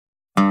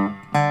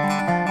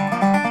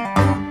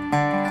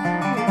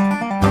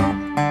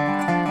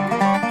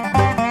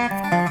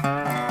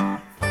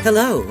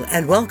Hello,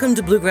 and welcome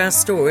to Bluegrass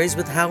Stories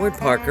with Howard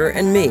Parker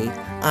and me.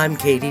 I'm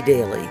Katie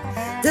Daly.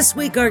 This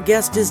week our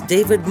guest is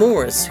David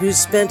Morris, who's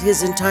spent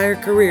his entire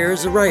career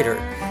as a writer.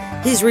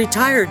 He's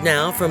retired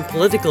now from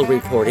political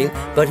reporting,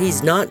 but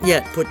he's not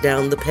yet put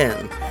down the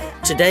pen.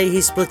 Today he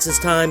splits his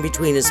time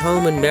between his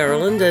home in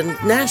Maryland and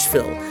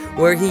Nashville,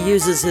 where he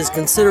uses his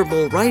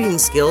considerable writing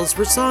skills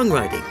for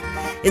songwriting.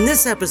 In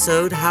this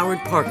episode,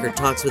 Howard Parker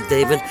talks with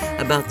David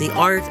about the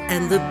art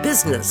and the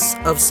business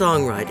of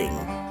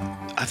songwriting.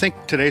 I think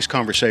today's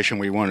conversation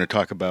we want to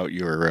talk about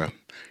your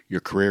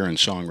career in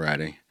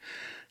songwriting,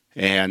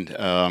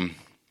 and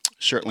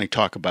certainly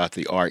talk about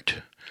the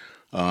art.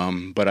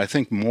 But I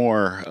think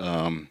more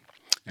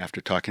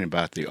after talking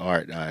about the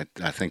art,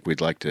 I think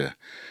we'd like to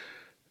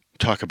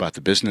talk about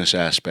the business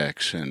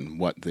aspects and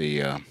what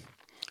the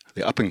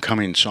up and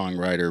coming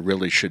songwriter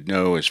really should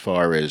know as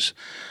far as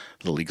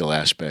the legal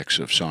aspects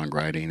of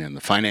songwriting and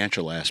the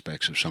financial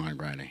aspects of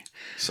songwriting.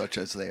 Such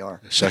as they are.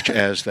 Such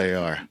as they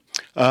are.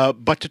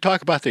 But to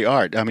talk about the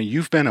art, I mean,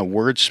 you've been a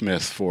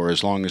wordsmith for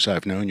as long as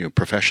I've known you.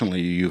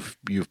 Professionally, you've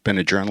been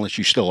a journalist.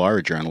 You still are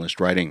a journalist,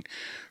 writing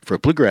for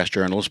bluegrass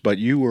journals, but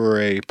you were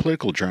a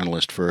political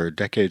journalist for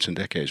decades and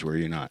decades, were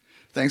you not?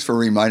 Thanks for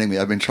reminding me.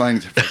 I've been trying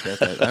to forget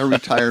that. I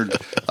retired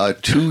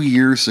 2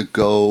 years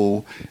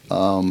ago,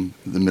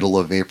 the middle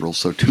of April,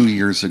 so 2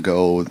 years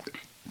ago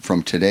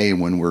from today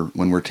when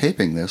we're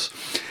taping this,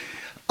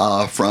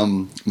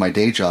 from my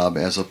day job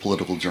as a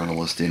political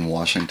journalist in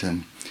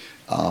Washington.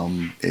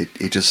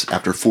 It just,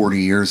 after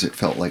 40 years, it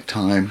felt like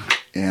time,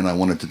 and I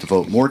wanted to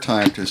devote more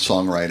time to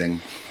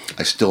songwriting.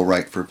 I still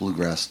write for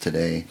Bluegrass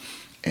today,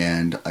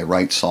 and I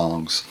write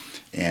songs,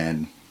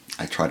 and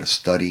I try to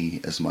study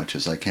as much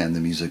as I can the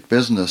music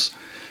business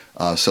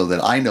so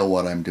that I know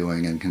what I'm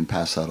doing and can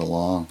pass that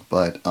along.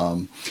 But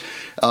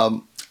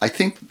I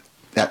think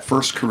that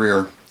first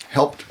career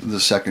helped the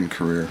second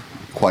career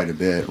quite a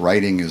bit.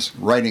 Writing is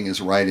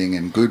writing,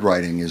 and good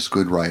writing is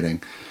good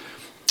writing.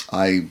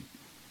 I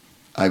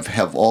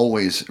have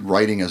always,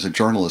 writing as a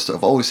journalist,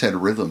 I've always had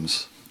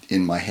rhythms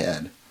in my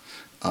head.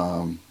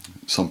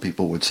 Some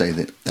people would say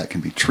that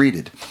can be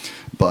treated,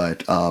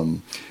 but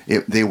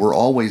they were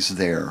always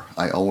there.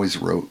 I always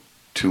wrote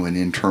to an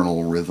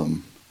internal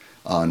rhythm,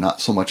 not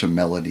so much a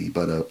melody,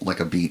 but like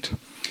a beat.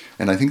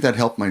 And I think that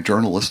helped my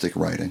journalistic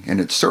writing,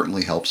 and it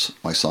certainly helps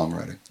my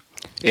songwriting.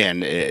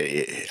 And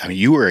I mean,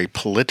 you were a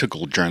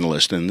political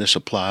journalist, and this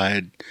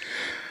applied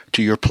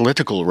to your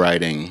political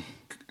writing.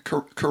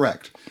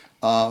 Correct.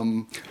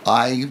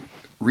 I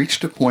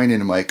reached a point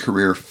in my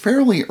career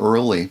fairly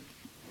early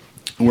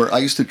where I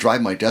used to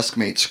drive my desk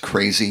mates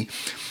crazy.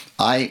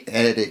 I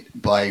edit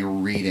by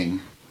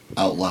reading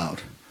out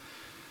loud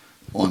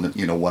on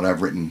what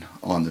I've written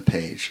on the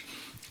page.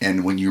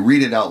 And when you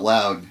read it out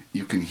loud,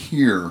 you can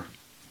hear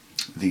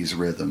these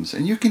rhythms,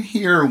 and you can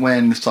hear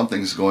when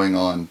something's going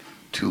on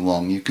too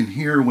long. You can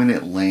hear when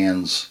it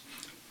lands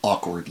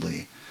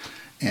awkwardly.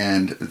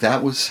 And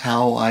that was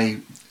how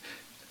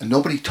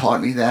nobody taught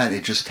me that.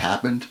 It just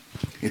happened.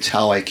 It's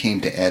how I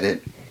came to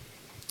edit.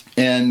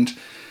 And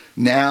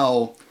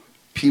now,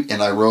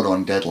 and I wrote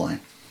on deadline.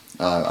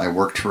 I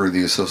worked for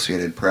the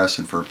Associated Press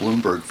and for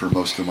Bloomberg for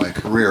most of my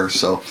career,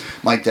 so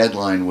my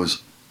deadline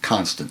was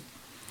constant.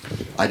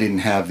 I didn't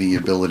have the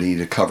ability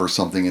to cover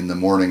something in the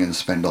morning and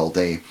spend all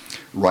day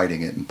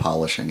writing it and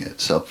polishing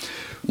it. So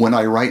when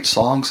I write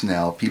songs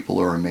now, people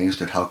are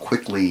amazed at how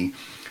quickly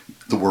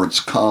the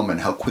words come and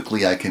how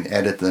quickly I can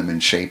edit them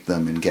and shape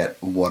them and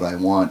get what I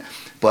want.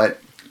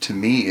 But to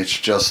me, it's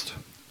just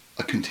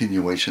a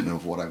continuation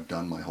of what I've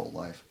done my whole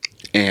life.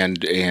 And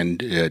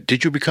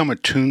did you become a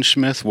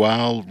tunesmith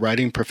while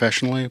writing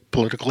professionally,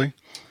 politically?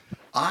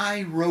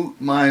 I wrote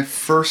my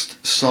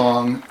first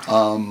song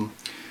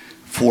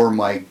for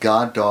my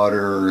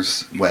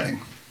goddaughter's wedding.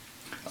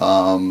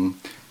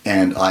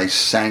 And I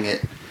sang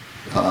it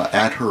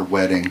at her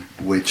wedding,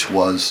 which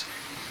was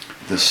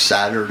the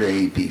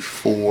Saturday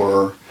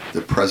before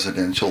the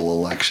presidential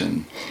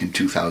election in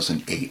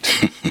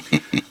 2008.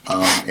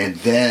 And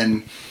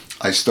then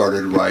I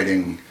started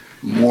writing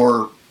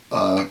more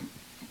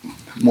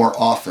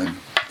often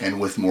and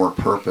with more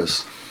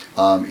purpose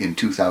in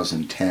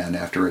 2010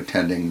 after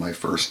attending my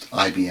first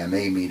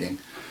IBMA meeting,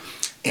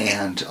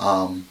 and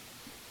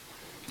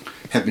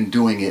have been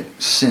doing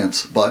it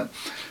since. But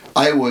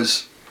I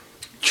was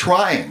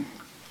trying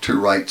to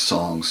write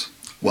songs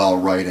while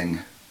writing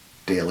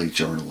daily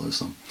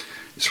journalism.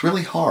 It's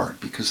really hard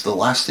because the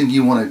last thing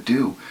you want to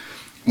do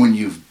when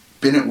you've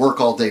been at work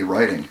all day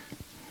writing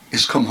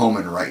is come home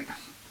and write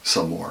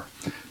some more.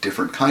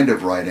 Different kind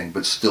of writing,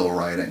 but still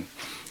writing.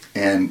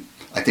 And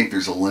I think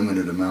there's a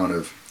limited amount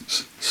of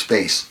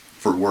space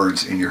for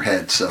words in your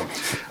head. So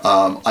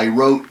I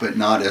wrote, but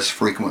not as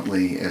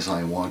frequently as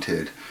I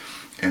wanted.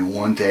 And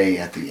one day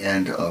at the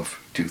end of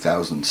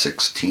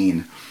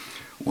 2016,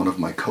 one of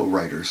my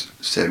co-writers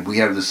said, "We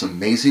have this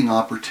amazing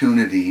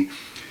opportunity.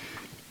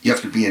 You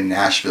have to be in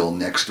Nashville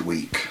next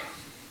week."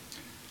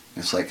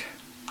 And it's like,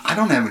 I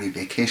don't have any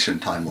vacation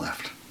time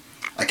left.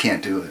 I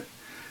can't do it.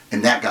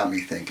 And that got me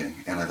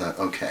thinking. And I thought,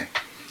 okay,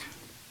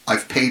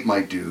 I've paid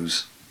my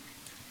dues.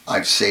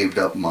 I've saved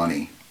up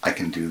money. I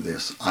can do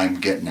this. I'm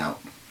getting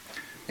out.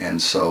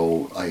 And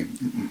so I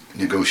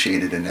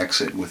negotiated an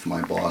exit with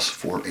my boss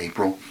for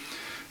April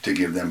to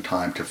give them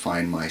time to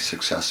find my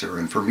successor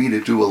and for me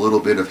to do a little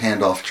bit of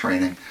handoff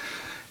training.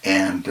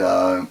 And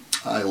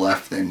I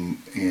left in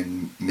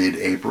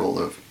mid-April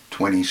of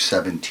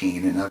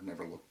 2017, and I've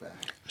never looked back.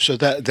 So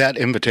that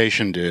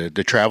invitation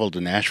to travel to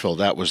Nashville,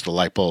 that was the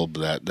light bulb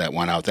that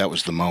went out. That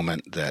was the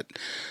moment that...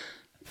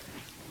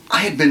 I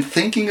had been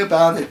thinking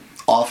about it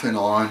off and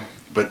on,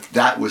 but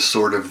that was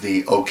sort of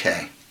the,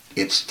 okay,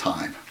 it's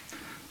time.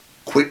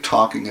 Quit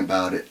talking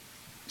about it,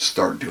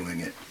 start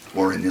doing it.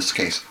 Or in this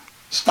case,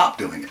 stop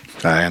doing it.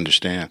 I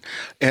understand.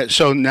 And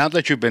so now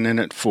that you've been in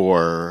it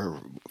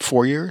for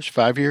 4 years,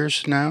 5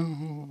 years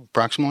now,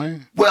 approximately?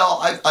 Well,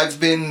 I've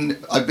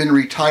been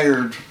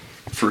retired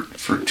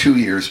for 2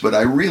 years, but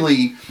I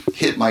really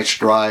hit my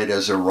stride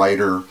as a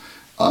writer,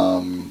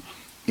 in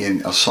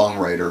a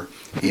songwriter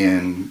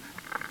in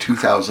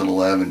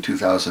 2011,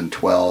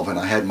 2012, and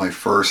I had my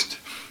first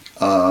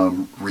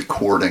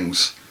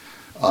recordings,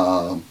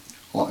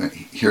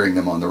 hearing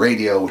them on the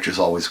radio, which is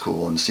always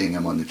cool, and seeing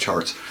them on the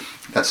charts.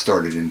 That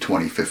started in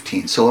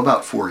 2015, so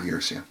about 4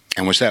 years, yeah.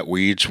 And was that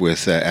Weeds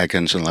with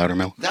Adkins and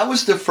Loudermilk? That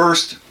was the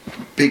first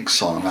big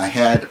song. I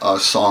had a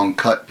song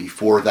cut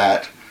before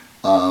that,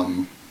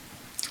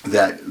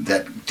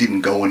 that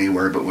didn't go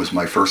anywhere, but was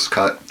my first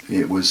cut.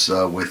 It was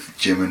with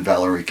Jim and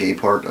Valerie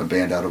Gapehart, a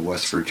band out of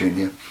West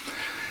Virginia.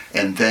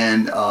 And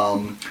then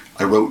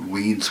I wrote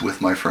Weeds with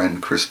my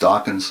friend Chris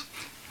Dawkins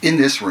in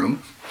this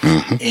room,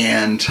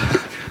 and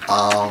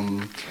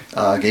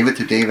gave it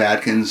to Dave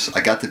Adkins.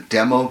 I got the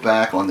demo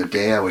back on the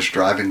day I was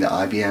driving to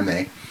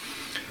IBMA.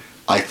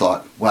 I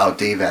thought, wow,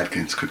 Dave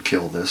Adkins could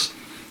kill this.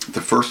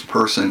 The first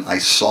person I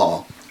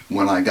saw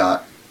when I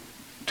got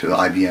to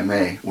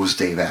IBMA was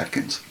Dave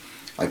Adkins.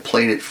 I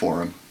played it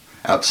for him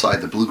outside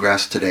the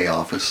Bluegrass Today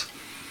office,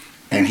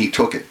 and he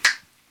took it.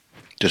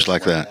 Just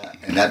like that.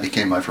 And that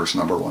became my first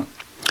number one.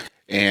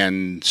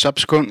 And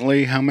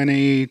subsequently, how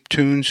many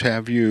tunes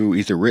have you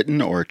either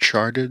written or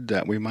charted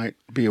that we might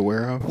be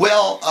aware of?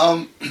 Well,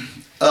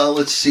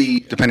 let's see.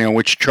 Depending on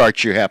which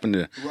charts you happen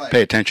to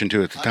pay attention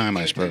to at the time,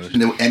 I suppose.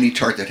 Any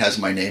chart that has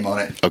my name on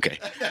it. Okay.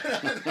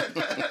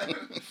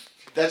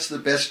 That's the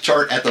best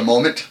chart at the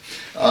moment,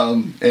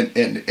 and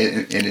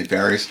it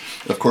varies.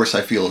 Of course, I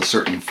feel a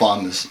certain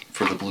fondness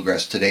for the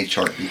Bluegrass Today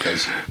chart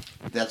because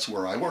that's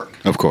where I work.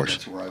 Of course.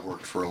 That's where I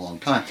worked for a long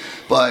time.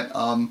 But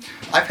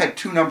I've had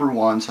 2 number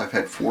ones, I've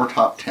had 4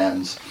 top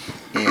 10s,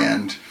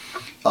 and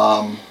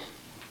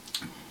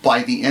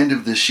by the end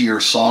of this year,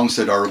 songs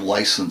that are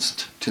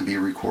licensed to be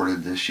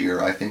recorded this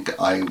year, I think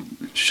I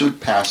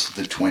should pass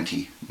the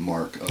 20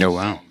 mark of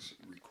songs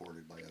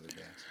recorded by other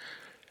bands.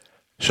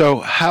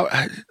 So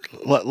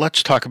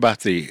let's talk about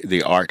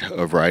the art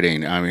of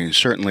writing. I mean,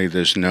 certainly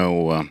there's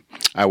no,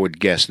 I would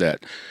guess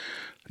that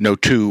no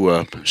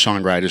two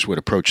songwriters would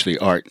approach the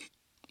art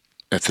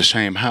at the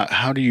same.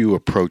 How do you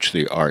approach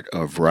the art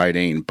of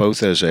writing,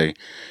 both as a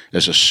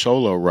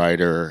solo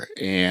writer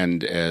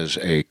and as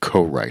a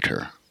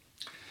co-writer?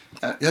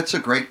 That's a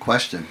great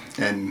question,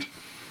 and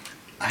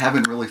I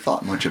haven't really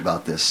thought much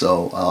about this,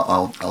 so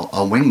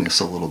I'll wing this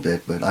a little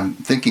bit, but I'm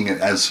thinking it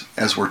as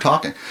we're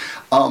talking.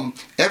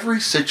 Every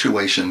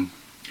situation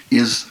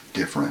is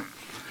different.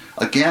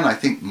 Again, I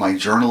think my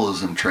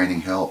journalism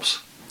training helps.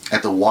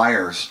 At the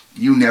Wires,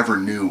 you never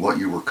knew what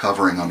you were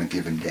covering on a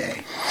given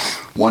day.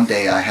 One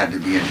day I had to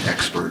be an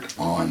expert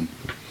on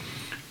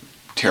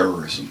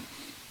terrorism.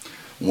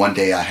 One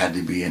day I had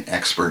to be an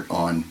expert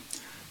on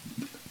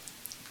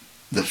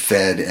the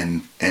Fed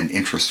and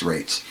interest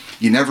rates.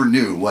 You never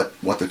knew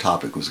what the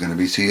topic was going to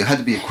be, so you had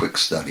to be a quick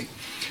study.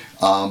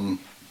 I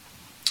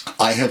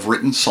have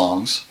written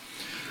songs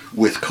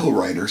with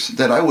co-writers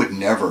that I would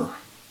never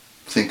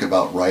think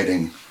about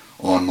writing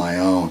on my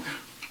own.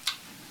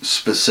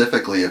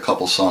 Specifically, a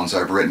couple songs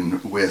I've written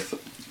with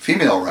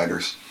female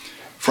writers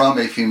from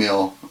a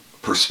female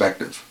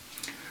perspective,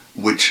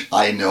 which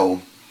I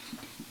know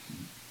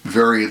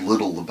very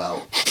little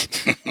about.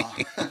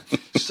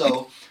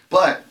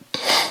 But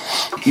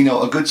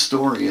a good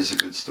story is a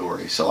good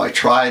story. So I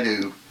try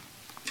to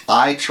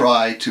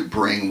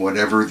bring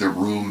whatever the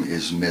room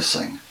is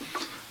missing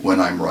when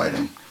I'm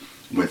writing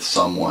with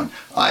someone.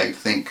 I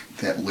think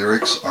that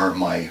lyrics are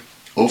my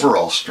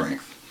overall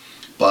strength,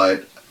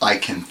 but I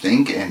can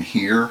think and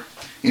hear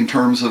in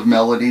terms of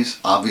melodies.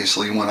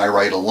 Obviously, when I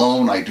write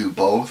alone, I do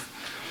both.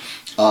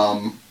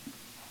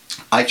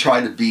 I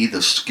try to be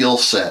the skill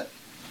set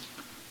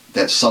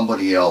that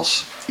somebody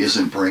else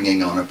isn't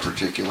bringing on a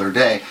particular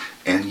day,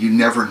 and you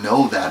never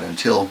know that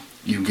until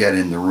you get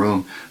in the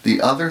room. The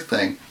other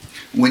thing,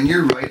 when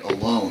you write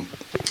alone,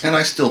 and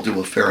I still do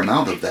a fair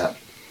amount of that,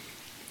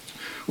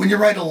 when you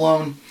write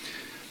alone,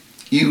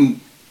 you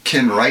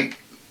can write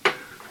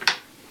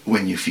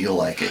when you feel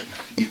like it.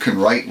 You can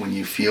write when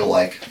you feel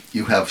like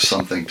you have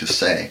something to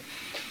say.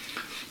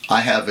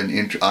 I have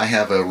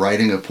a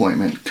writing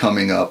appointment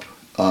coming up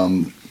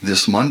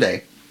this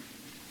Monday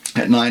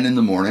at 9 in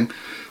the morning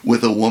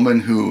with a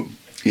woman who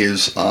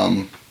is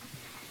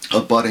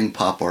a budding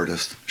pop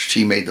artist.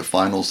 She made the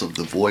finals of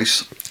The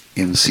Voice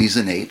in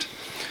season 8.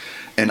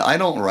 And I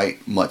don't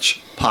write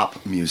much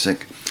pop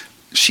music.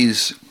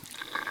 She's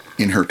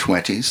in her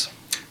 20s.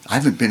 I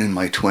haven't been in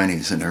my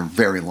 20s in a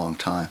very long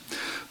time.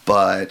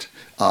 But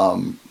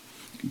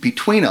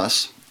between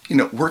us,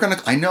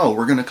 I know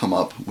we're gonna come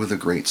up with a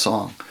great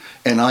song.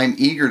 And I'm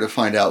eager to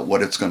find out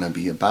what it's gonna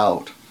be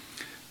about.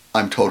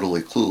 I'm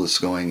totally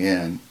clueless going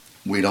in.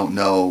 We don't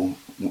know.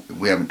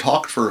 We haven't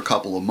talked for a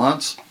couple of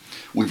months.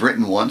 We've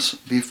written once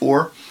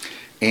before,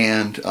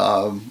 and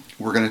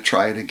we're going to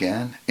try it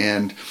again.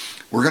 And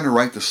we're going to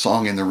write the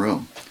song in the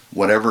room,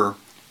 whatever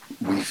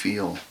we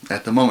feel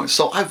at the moment.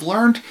 So I've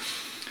learned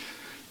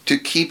to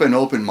keep an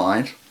open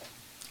mind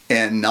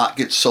and not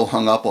get so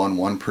hung up on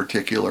one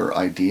particular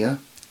idea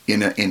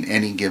in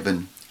any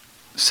given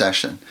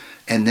session.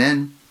 And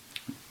then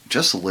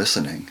just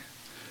listening,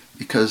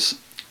 because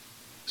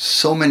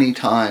so many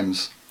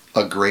times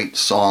a great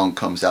song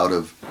comes out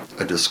of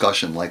a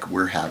discussion like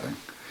we're having,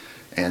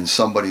 and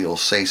somebody will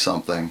say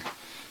something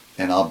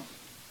and I'll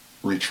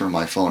reach for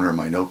my phone or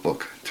my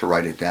notebook to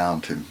write it down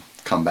to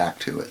come back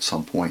to at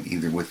some point,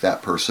 either with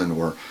that person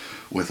or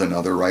with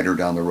another writer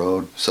down the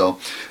road. So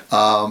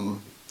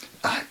rule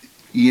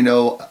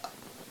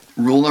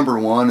number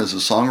one as a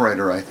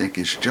songwriter, I think,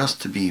 is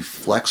just to be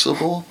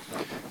flexible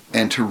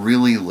and to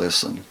really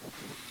listen.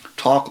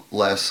 Talk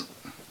less,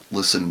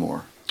 listen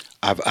more.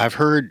 I've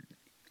heard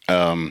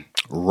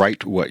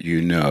write what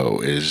you know.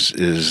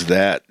 Is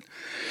that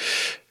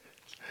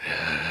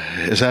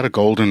a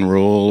golden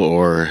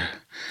rule,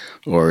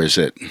 or is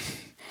it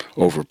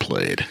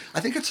overplayed? I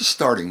think it's a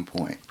starting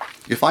point.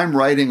 If I'm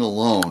writing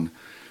alone,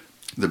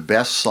 the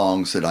best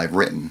songs that I've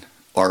written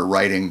are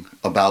writing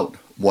about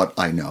what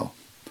I know.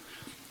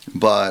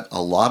 But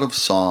a lot of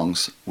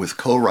songs with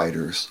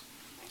co-writers,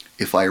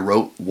 if I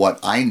wrote what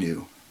I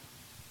knew,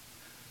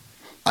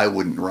 I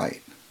wouldn't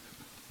write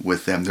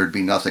with them. There'd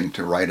be nothing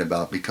to write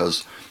about,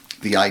 because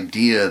the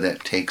idea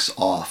that takes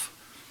off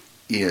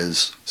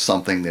is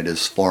something that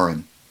is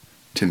foreign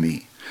to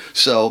me.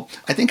 So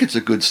I think it's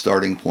a good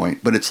starting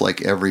point, but it's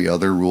like every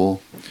other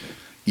rule.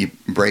 You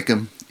break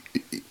them.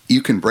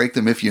 You can break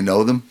them if you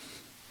know them,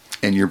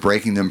 and you're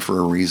breaking them for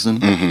a reason.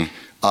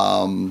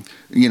 Mm-hmm.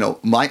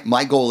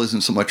 My goal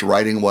isn't so much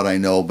writing what I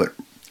know, but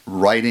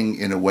writing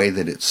in a way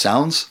that it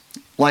sounds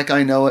like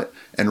I know it,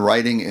 and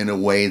writing in a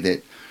way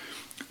that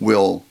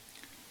will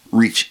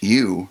reach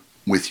you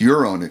with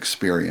your own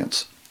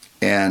experience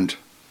and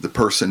the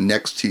person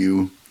next to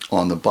you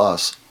on the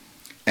bus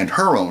and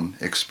her own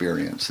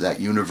experience, that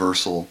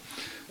universal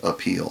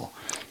appeal.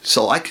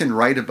 So I can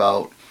write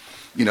about,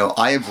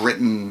 I have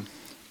written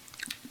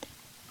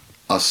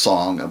a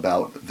song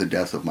about the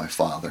death of my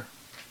father,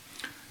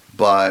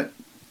 but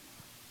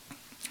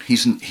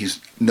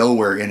he's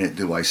nowhere in it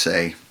do I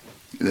say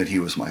that he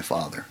was my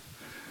father.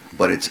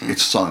 But it's a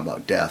song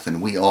about death,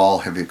 and we all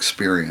have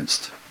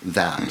experienced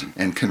that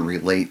and can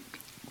relate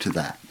to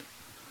that.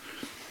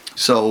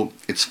 So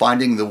it's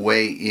finding the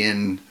way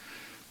in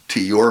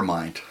to your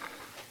mind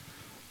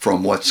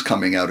from what's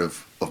coming out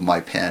of my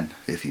pen,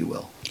 if you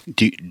will.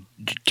 Do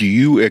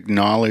you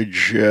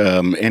acknowledge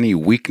any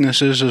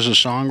weaknesses as a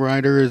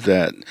songwriter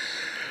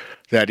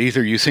that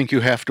either you think you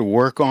have to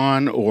work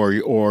on,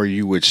 or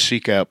you would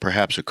seek out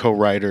perhaps a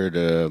co-writer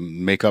to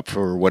make up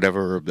for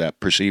whatever that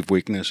perceived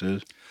weakness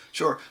is?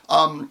 Sure.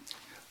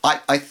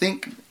 I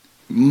think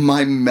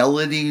my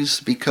melodies,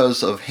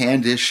 because of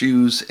hand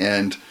issues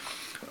and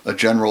a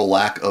general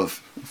lack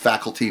of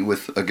faculty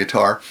with a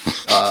guitar,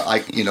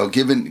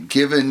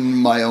 given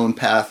my own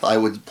path, I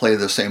would play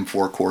the same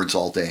 4 chords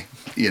all day,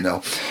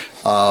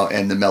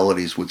 and the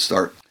melodies would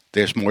start.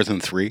 There's more than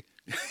 3?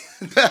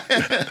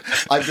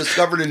 I've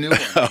discovered a new one.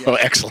 Oh,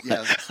 excellent.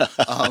 Yes.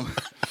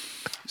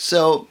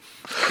 So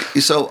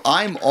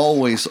I'm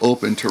always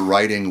open to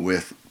writing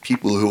with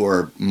people who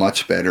are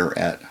much better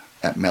at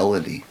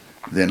melody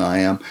than I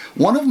am.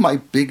 One of my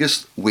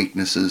biggest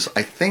weaknesses,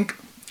 I think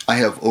I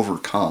have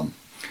overcome.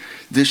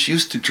 This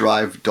used to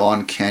drive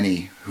Dawn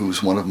Kenny,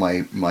 who's one of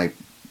my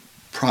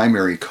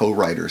primary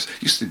co-writers,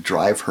 used to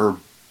drive her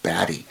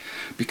batty,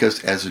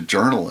 because as a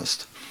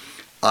journalist,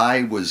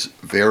 I was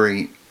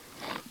very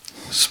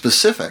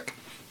specific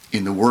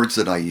in the words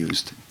that I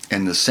used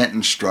and the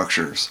sentence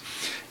structures.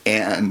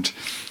 And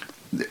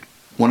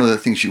one of the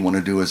things you want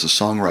to do as a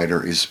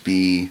songwriter is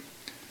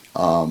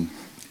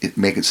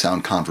make it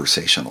sound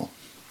conversational.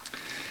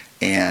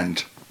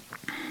 And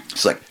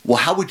it's like, well,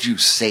 how would you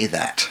say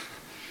that?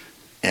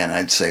 And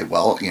I'd say,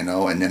 well,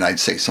 and then I'd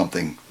say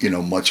something,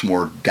 much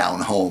more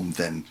down home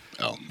than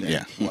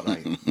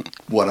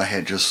what I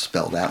had just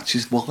spelled out. She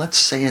said, well, let's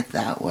say it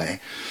that way.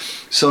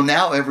 So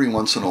now every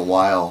once in a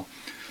while,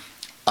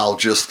 I'll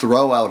just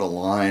throw out a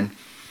line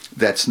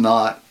that's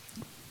not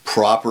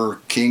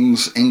proper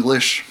King's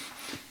English,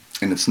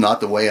 and it's not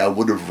the way I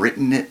would have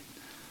written it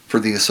for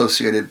the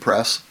Associated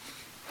Press,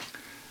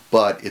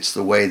 but it's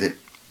the way that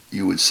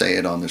you would say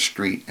it on the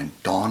street. And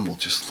Dawn will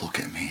just look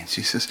at me and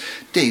she says,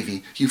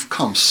 Davey, you've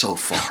come so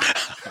far.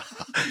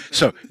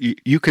 So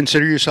you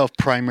consider yourself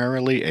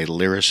primarily a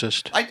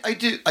lyricist? I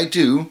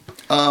do,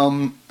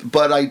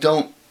 but I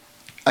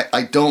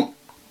don't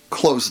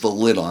close the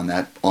lid on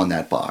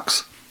that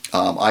box.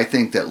 I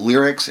think that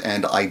lyrics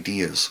and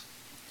ideas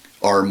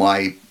are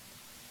my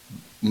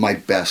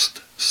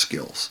best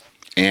skills.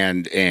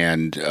 And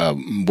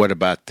what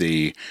about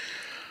the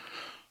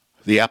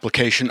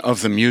application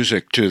of the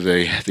music to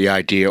the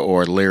idea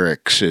or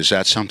lyrics? Is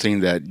that something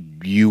that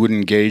you would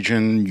engage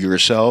in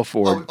yourself,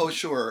 or? Oh,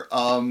 sure.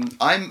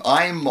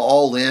 I'm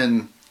all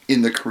in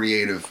the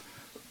creative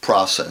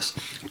process.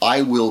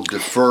 I will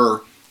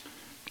defer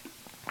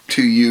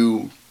to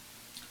you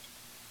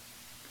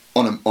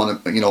on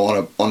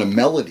a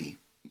melody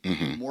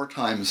more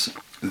times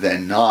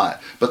than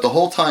not. But the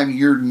whole time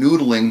you're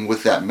noodling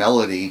with that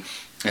melody,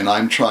 and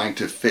I'm trying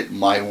to fit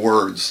my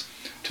words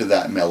to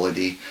that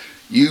melody,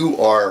 you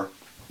are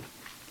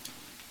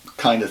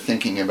kind of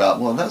thinking about,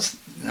 well, that's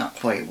not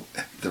quite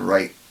the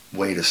right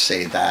way to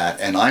say that,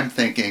 and I'm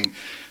thinking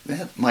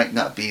that might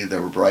not be the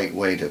right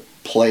way to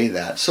play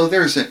that. So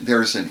there's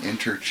an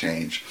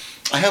interchange.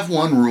 I have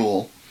one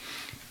rule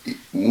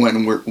when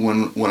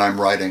I'm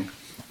writing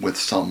with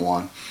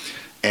someone,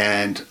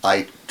 and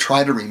I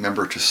try to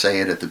remember to say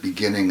it at the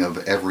beginning of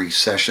every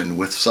session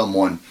with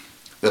someone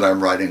that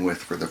I'm writing with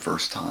for the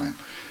first time.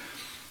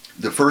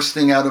 The first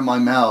thing out of my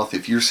mouth,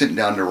 if you're sitting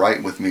down to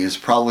write with me, is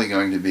probably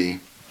going to be,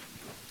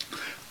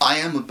 I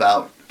am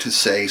about to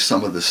say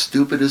some of the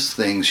stupidest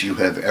things you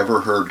have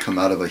ever heard come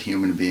out of a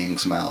human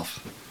being's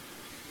mouth,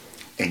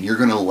 and you're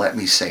going to let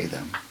me say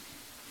them.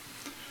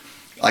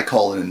 I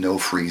call it a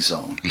no-free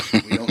zone.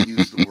 We don't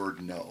use the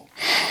word no.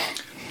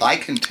 I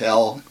can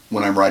tell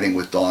when I'm writing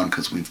with Dawn,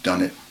 because we've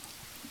done it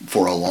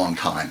for a long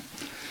time.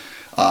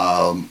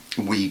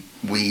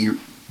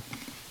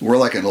 We're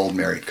like an old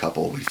married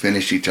couple. We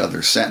finish each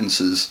other's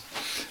sentences,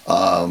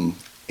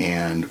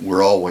 and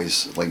we're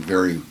always like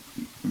very,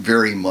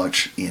 very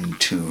much in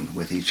tune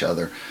with each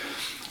other.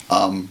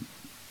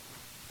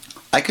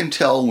 I can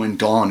tell when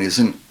Dawn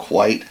isn't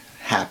quite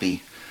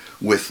happy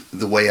with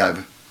the way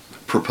I've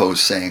proposed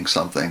saying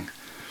something,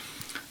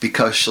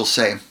 because she'll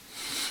say,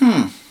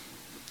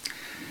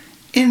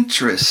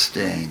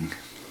 interesting.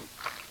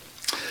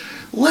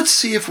 Let's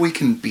see if we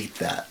can beat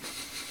that.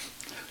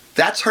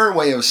 That's her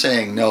way of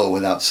saying no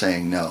without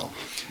saying no.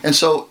 And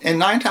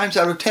 9 times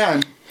out of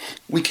 10,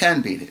 we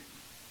can beat it.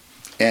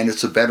 And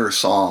it's a better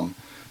song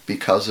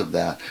because of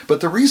that.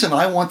 But the reason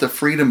I want the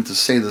freedom to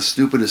say the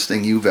stupidest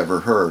thing you've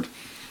ever heard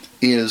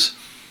is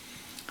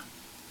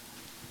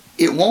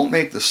it won't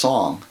make the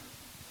song,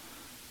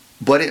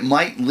 but it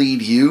might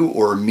lead you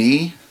or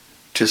me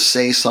to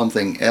say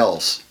something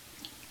else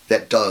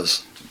that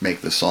does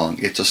make the song.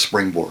 It's a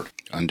springboard.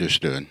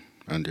 Understood.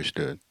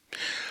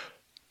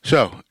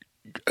 So,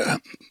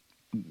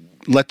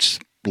 let's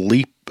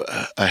leap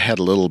ahead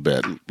a little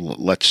bit.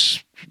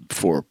 Let's,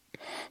 for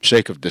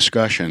sake of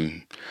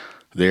discussion,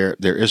 there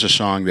is a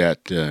song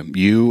that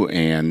you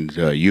and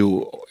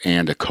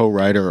a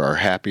co-writer are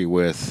happy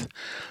with.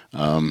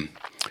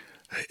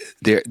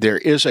 There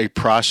is a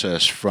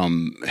process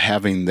from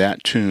having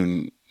that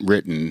tune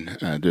written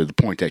to the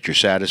point that you're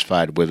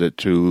satisfied with it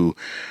to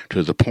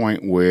the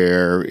point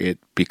where it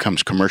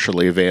becomes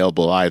commercially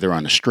available either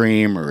on a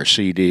stream or a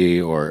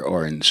CD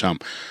or in some.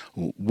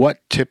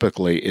 What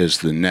typically is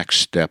the next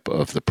step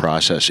of the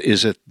process?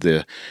 Is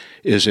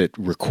it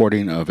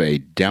recording of a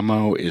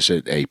demo? Is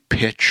it a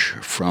pitch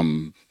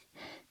from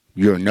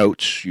your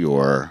notes?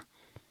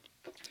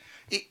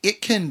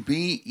 It can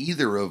be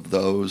either of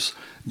those.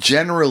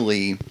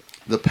 Generally,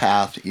 the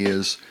path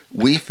is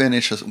we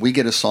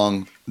get a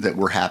song that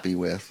we're happy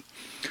with.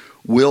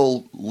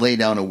 We'll lay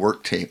down a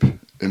work tape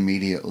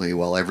immediately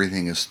while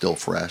everything is still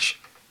fresh.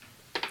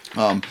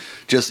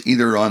 Just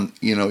either on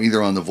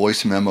the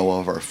voice memo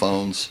of our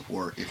phones,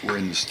 or if we're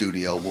in the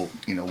studio,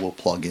 we'll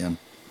plug in,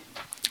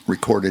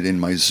 record it in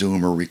my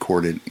Zoom, or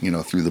record it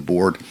through the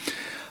board,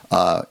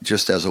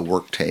 just as a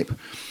work tape.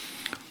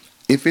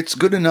 If it's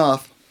good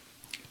enough,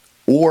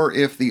 or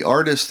if the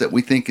artist that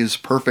we think is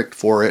perfect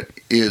for it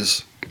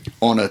is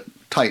on a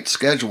tight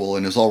schedule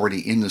and is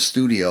already in the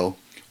studio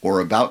or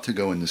about to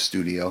go in the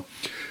studio,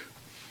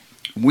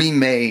 we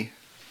may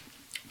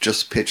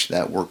just pitch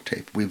that work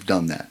tape. We've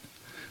done that.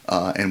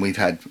 And we've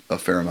had a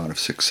fair amount of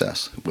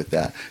success with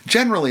that.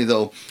 Generally,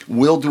 though,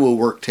 we'll do a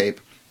work tape,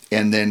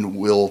 and then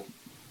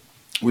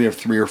we have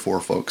 3 or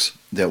 4 folks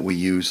that we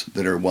use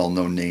that are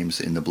well-known names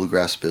in the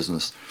bluegrass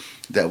business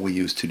that we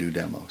use to do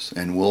demos.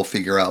 And we'll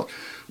figure out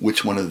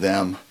which one of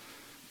them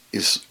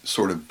is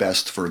sort of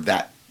best for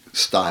that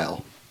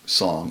style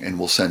song, and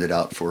we'll send it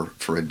out for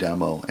a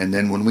demo. And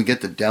then when we get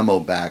the demo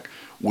back,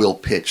 we'll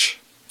pitch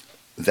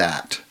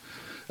that.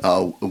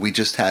 We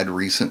just had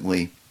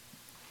recently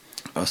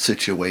a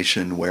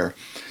situation where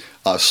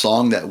a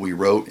song that we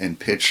wrote and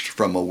pitched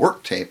from a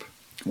work tape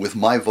with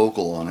my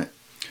vocal on it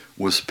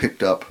was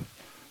picked up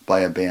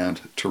by a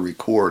band to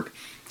record.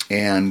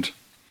 And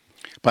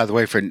by the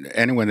way, for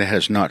anyone that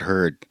has not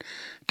heard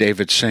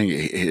David sing,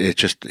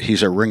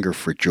 he's a ringer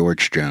for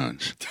George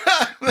Jones.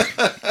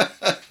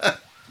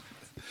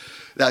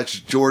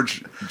 That's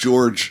George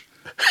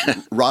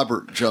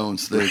Robert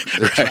Jones, the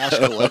trash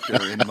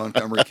collector in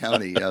Montgomery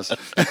County. Yes.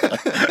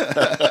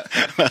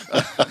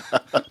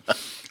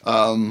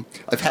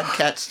 I've had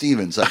Cat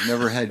Stevens. I've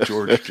never had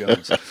George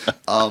Jones.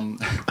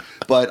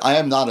 But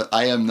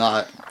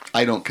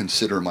I don't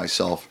consider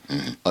myself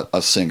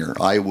a singer.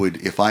 I would,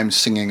 if I'm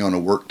singing on a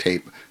work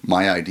tape,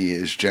 my idea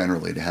is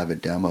generally to have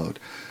it demoed.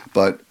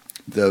 But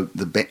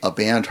a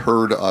band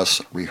heard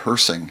us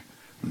rehearsing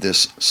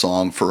this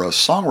song for a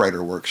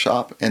songwriter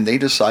workshop, and they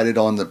decided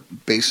on the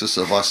basis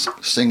of us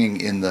singing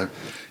in the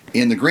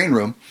green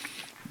room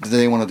that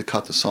they wanted to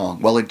cut the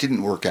song. Well, it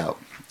didn't work out.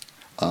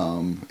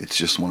 It's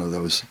just one of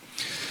those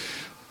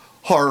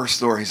horror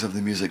stories of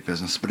the music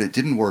business, but it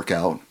didn't work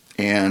out.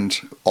 And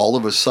all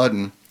of a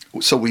sudden,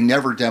 so we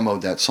never demoed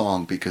that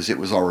song because it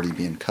was already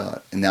being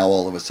cut. And now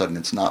all of a sudden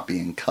it's not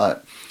being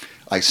cut.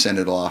 I sent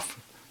it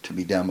off to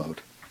be demoed.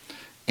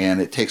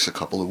 And it takes a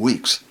couple of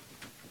weeks.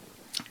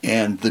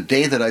 And the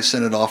day that I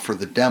sent it off for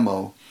the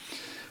demo,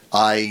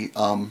 I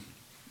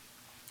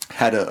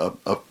had a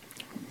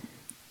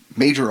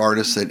major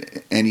artist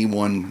that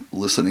anyone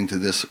listening to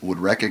this would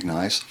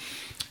recognize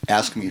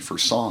ask me for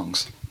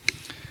songs.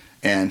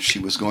 And she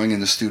was going in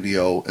the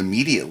studio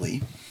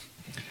immediately.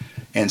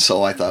 And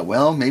so I thought,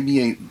 well,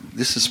 maybe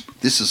this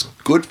is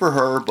good for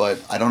her,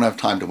 but I don't have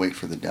time to wait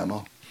for the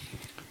demo.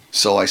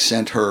 So I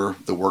sent her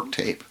the work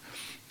tape,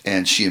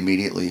 and she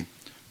immediately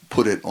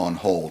put it on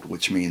hold,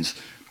 which means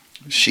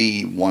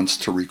she wants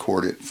to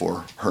record it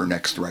for her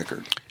next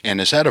record.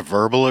 And is that a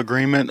verbal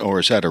agreement, or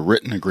is that a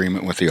written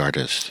agreement with the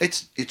artist?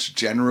 It's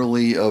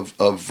generally a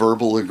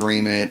verbal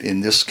agreement.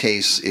 In this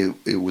case,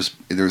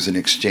 there's an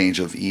exchange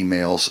of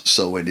emails,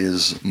 so it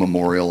is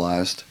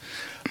memorialized.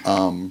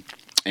 And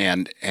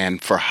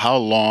for how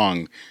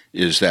long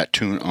is that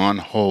tune on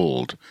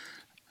hold?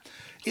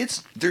 There's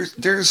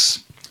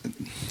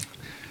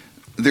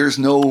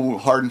no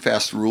hard and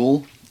fast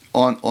rule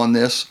on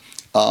this.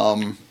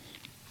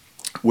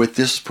 With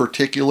this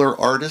particular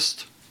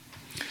artist,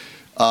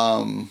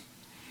 I'm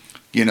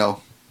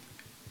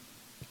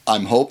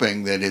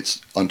hoping that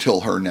it's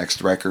until her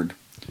next record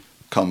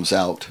comes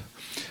out,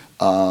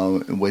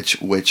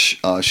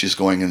 which she's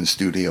going in the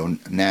studio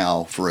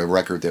now for a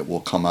record that will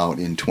come out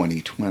in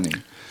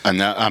 2020. And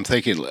now I'm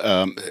thinking,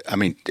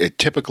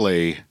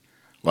 typically,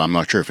 well, I'm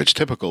not sure if it's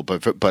typical,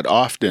 but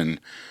often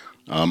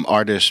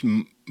artists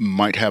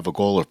might have a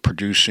goal of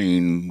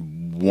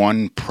producing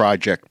one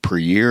project per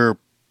year,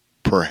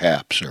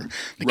 perhaps, or in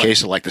the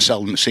case of like the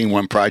seldom seen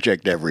one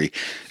project every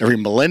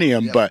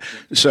millennium. Yeah. But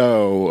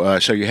so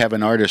you have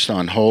an artist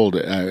on hold.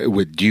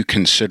 Do you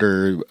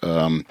consider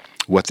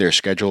what their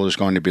schedule is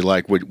going to be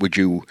like? Would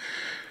you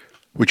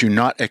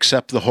not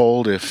accept the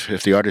hold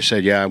if the artist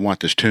said, "Yeah, I want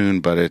this tune,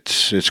 but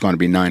it's going to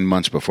be 9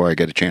 months before I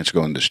get a chance to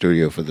go in the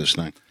studio for this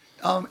thing"?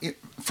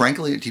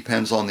 Frankly, it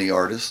depends on the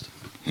artist.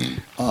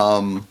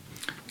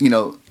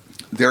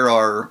 There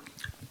are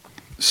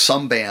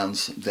some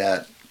bands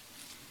that,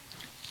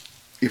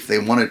 if they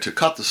wanted to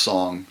cut the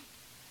song,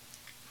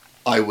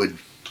 I would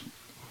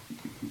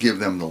give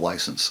them the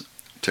license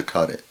to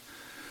cut it.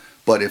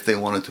 But if they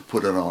wanted to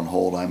put it on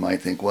hold, I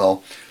might think,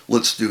 well,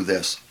 let's do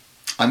this.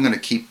 I'm going to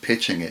keep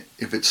pitching it.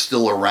 If it's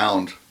still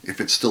around, if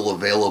it's still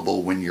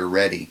available when you're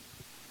ready,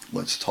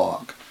 let's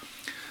talk.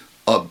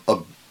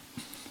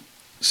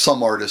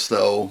 Some artists,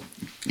 though,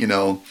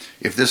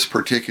 if this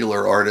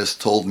particular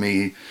artist told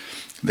me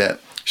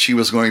that she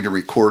was going to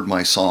record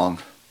my song,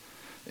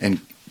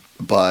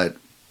 but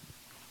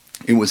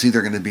it was either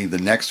going to be the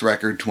next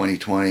record,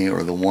 2020,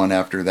 or the one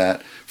after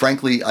that,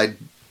 frankly,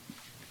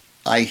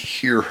 I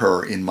hear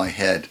her in my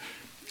head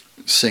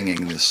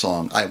singing this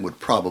song, I would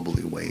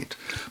probably wait.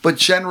 But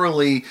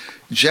generally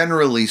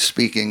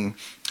speaking,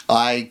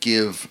 I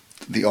give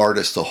the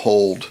artist a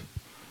hold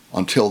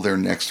until their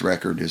next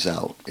record is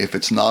out. If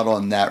it's not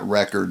on that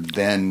record,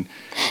 then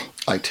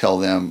I tell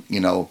them,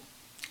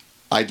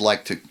 I'd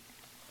like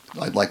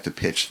to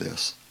pitch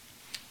this,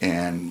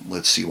 and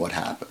let's see what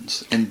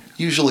happens. And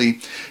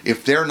usually,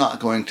 if they're not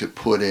going to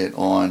put it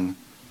on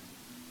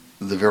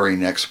the very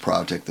next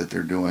project that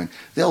they're doing,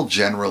 they'll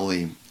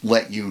generally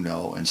let you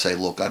know and say,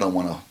 "Look, I don't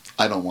want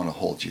to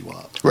hold you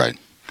up." Right.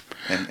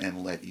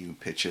 And let you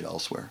pitch it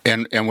elsewhere.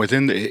 And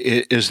within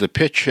is the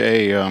pitch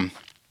a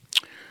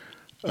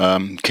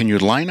can you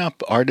line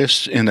up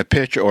artists in the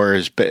pitch, or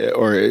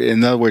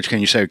in other words,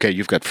 can you say, okay,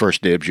 you've got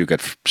first dibs, you've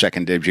got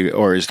second dibs,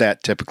 or is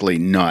that typically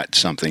not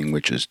something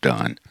which is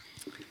done?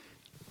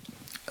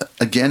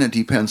 Again, it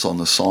depends on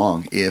the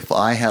song. If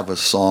I have a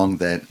song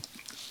that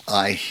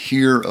I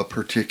hear a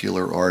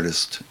particular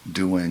artist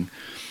doing,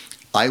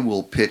 I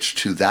will pitch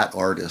to that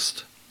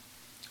artist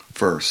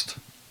first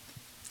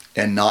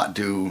and not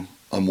do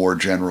a more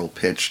general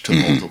pitch to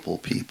multiple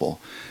people.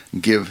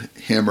 Give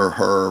him or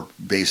her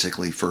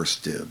basically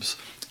first dibs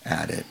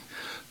at it.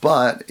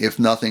 But if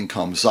nothing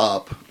comes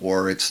up,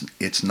 or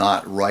it's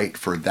not right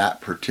for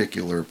that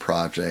particular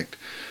project,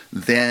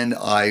 then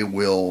I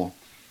will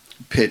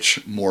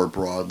pitch more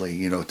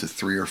broadly, to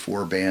 3 or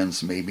 4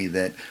 bands maybe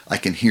that I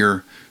can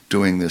hear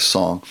doing this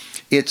song.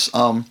 It's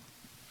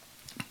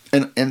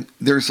And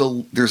there's a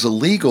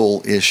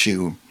legal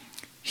issue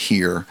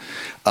here.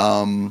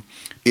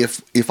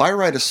 If I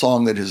write a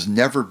song that has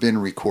never been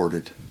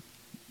recorded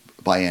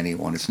by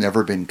anyone, it's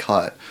never been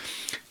cut,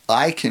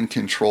 I can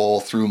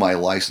control through my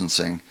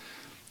licensing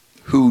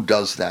who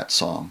does that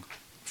song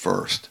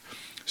first.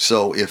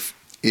 So if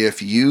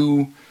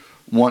you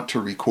want to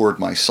record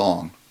my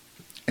song,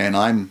 and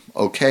I'm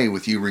okay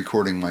with you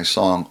recording my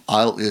song,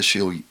 I'll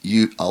issue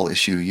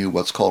you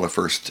what's called a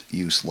first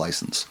use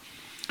license.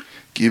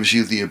 Gives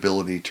you the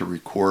ability to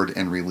record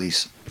and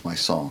release my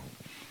song.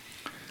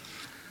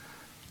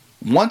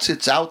 Once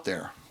it's out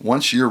there,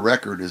 once your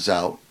record is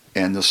out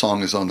and the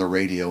song is on the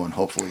radio, and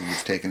hopefully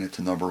you've taken it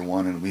to #1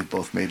 and we've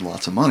both made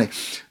lots of money.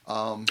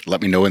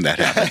 Let me know when that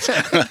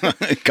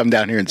happens. Come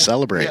down here and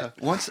celebrate. Yeah.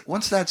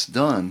 Once that's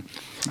done,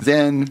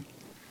 then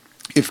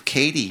if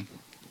Katie,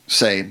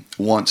 say,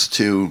 wants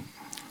to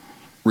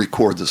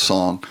record the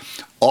song,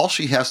 all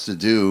she has to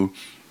do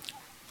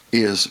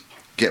is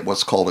get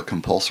what's called a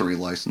compulsory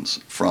license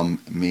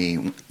from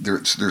me.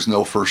 There's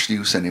no first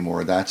use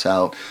anymore. That's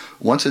out.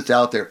 Once it's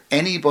out there,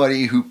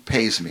 anybody who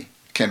pays me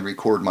can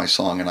record my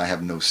song, and I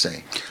have no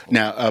say.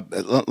 Now,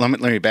 let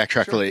me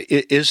backtrack a little.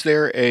 Is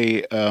there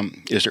any?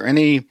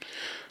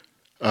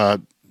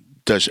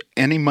 Does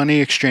any money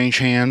exchange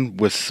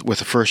hand with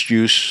a first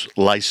use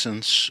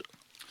license,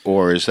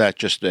 or is that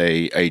just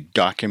a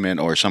document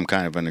or some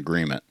kind of an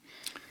agreement?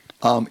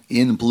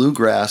 In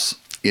bluegrass,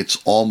 it's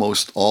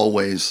almost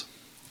always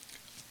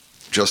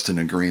just an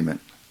agreement.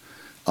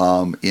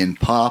 In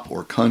pop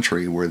or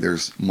country, where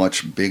there's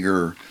much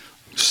bigger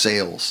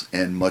sales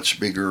and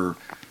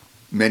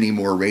many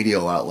more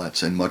radio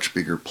outlets and much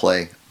bigger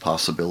play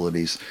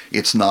possibilities,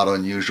 it's not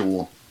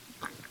unusual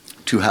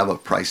to have a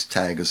price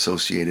tag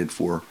associated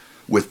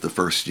with the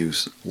first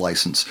use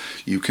license.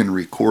 You can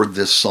record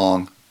this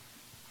song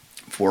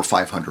for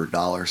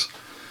 $500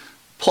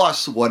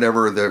 plus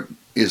whatever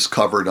is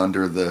covered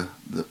under the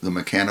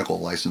mechanical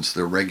license,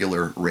 the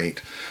regular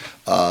rate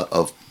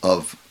of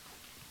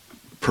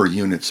per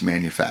units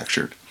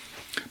manufactured.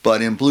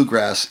 But in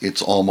bluegrass,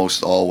 it's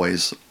almost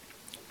always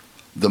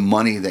the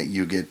money that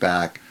you get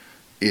back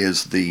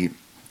is the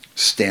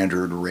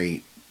standard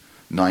rate,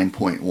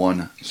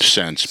 9.1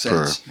 cents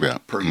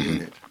per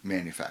unit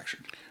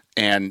manufactured.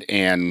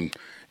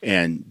 And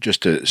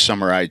just to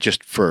summarize,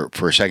 just for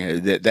a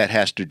second, that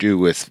has to do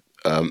with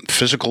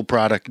physical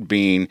product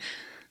being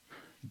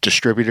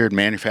distributed,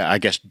 I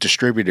guess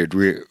distributed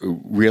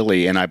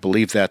really, and I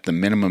believe that the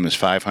minimum is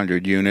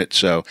 500 units,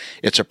 so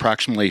it's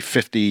approximately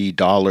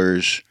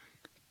 $50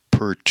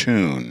 per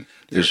tune.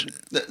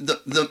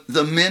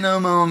 The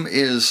minimum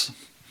is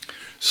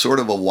sort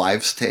of a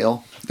wives'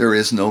 tale. There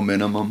is no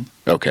minimum.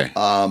 Okay.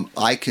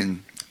 I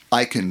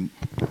can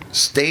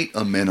state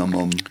a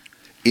minimum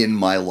in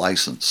my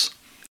license.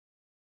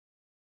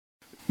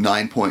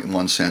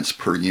 9.1 cents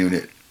per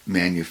unit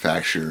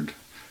manufactured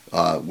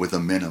with a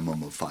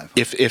minimum of 500.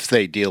 If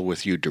they deal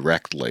with you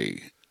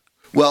directly.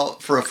 Well,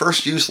 for a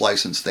first use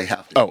license, they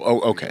have to.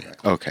 Okay.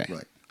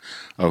 Right.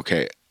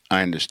 Okay,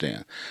 I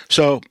understand.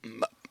 So,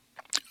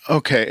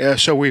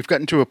 so we've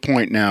gotten to a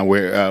point now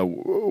where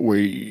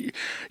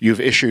you've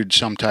issued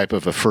some type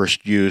of a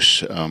first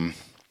use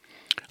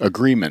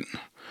agreement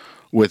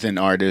with an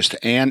artist,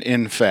 and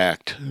in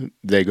fact,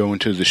 they go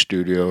into the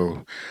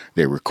studio,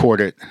 they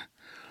record it.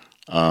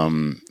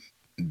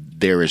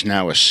 There is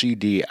now a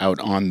CD out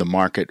on the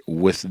market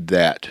with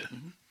that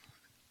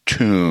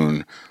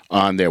tune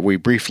on there. We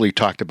briefly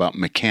talked about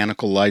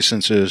mechanical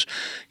licenses.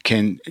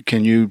 Can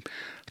you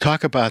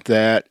talk about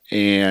that?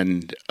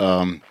 And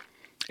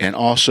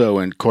also,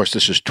 and of course,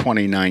 this is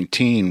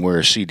 2019,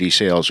 where CD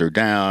sales are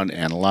down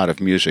and a lot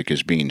of music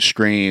is being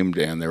streamed,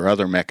 and there are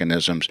other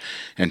mechanisms.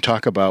 And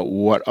talk about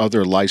what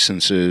other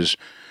licenses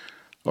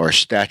or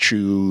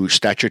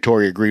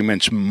statutory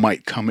agreements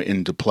might come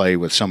into play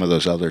with some of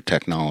those other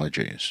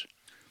technologies.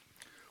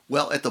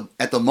 Well,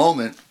 at the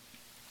moment,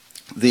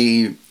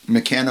 the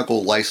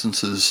mechanical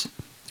licenses,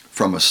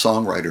 from a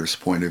songwriter's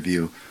point of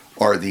view,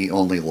 are the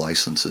only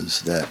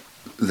licenses that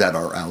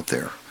are out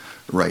there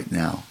right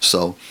now.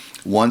 So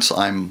once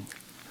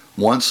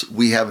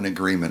we have an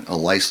agreement, a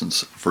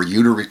license for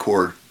you to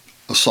record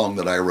a song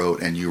that I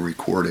wrote, and you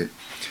record it,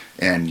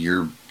 and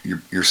you're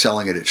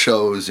selling it at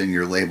shows, and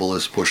your label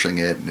is pushing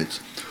it, and it's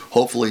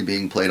hopefully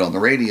being played on the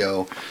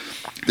radio,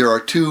 there are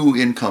two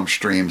income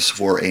streams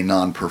for a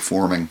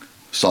non-performing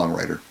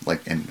songwriter,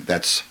 and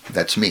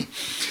that's me.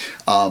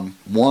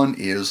 One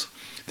is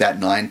that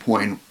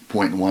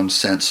 9.1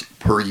 cents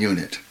per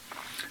unit,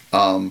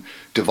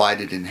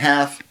 divided in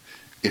half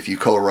if you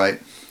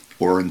co-write,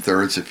 or in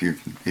thirds if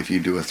you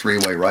do a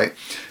three-way write,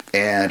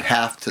 and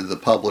half to the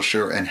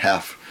publisher and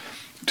half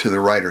to the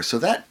writer. So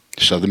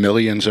the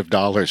millions of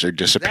dollars are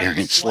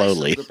disappearing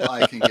slowly. The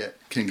pie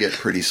can get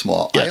pretty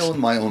small. Yes. I own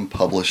my own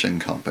publishing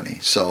company,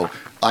 so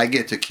I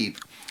get to keep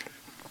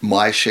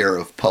my share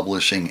of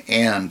publishing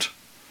and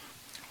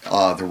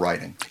the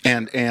writing.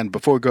 And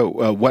before we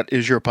go, what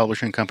is your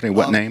publishing company?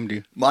 What name do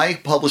you? My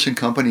publishing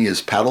company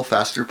is Paddle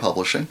Faster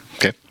Publishing.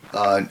 Okay.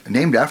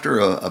 named after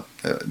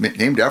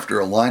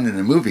a line in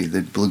a movie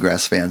that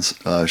bluegrass fans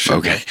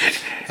should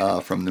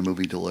know, from the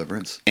movie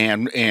Deliverance.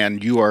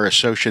 And you are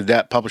associated.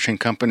 That publishing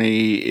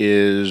company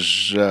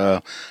is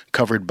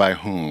covered by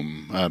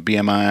whom?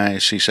 BMI,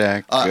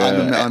 CSAC.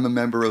 I'm a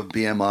member of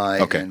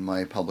BMI, Okay. and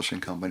my publishing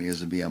company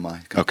is a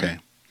BMI company. Okay,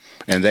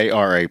 and they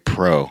are a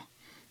pro.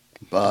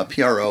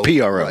 PRO. PRO,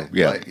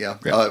 yeah. Right, yeah.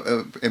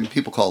 Yeah. And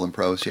people call them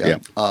pros, yeah.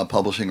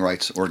 Publishing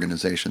rights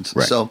organizations.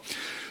 Right.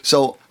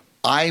 So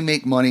I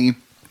make money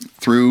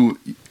through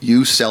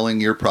you selling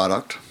your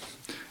product,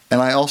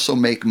 and I also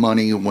make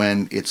money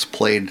when it's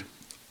played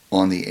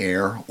on the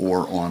air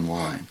or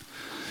online.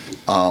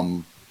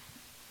 And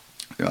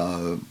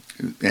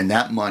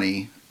that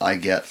money I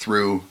get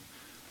through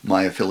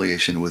my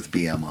affiliation with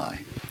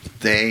BMI.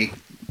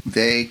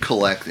 They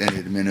collect and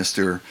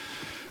administer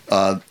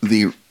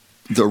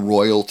the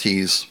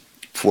royalties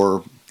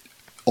for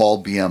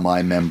all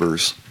BMI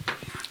members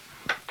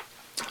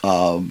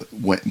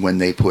when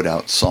they put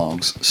out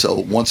songs. So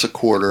once a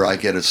quarter, I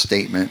get a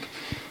statement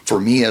for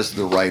me as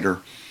the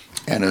writer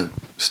and a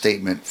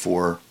statement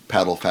for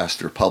Paddle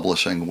Faster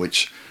Publishing,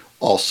 which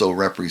also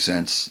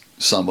represents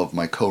some of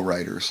my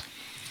co-writers.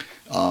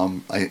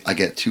 I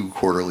get 2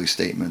 quarterly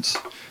statements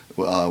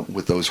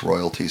with those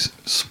royalties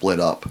split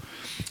up.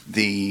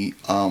 The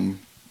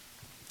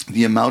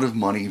amount of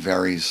money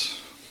varies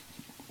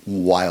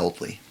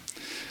wildly.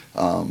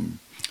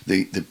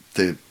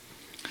 The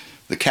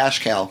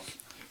cash cow,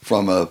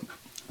 from a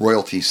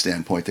royalty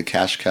standpoint, the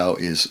cash cow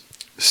is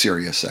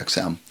Sirius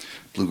XM,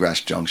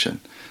 Bluegrass Junction.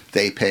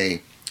 They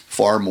pay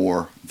far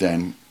more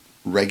than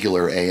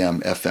regular AM,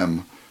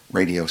 FM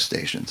radio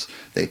stations.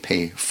 They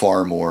pay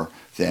far more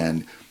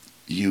than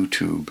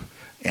YouTube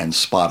and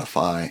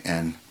Spotify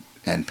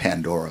and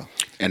Pandora.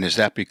 And is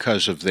that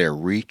because of their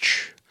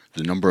reach,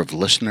 the number of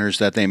listeners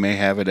that they may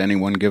have at any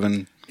one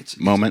given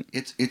moment?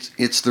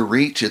 It's the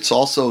reach. It's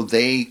also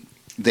they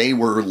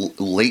were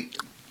late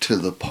to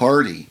the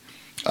party.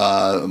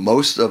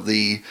 Most of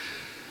the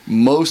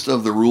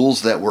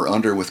rules that we're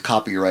under with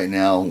copyright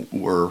now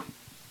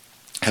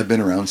have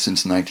been around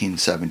since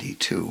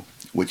 1972,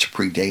 which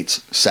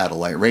predates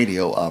satellite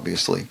radio,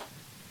 obviously,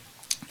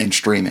 and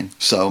streaming.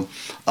 So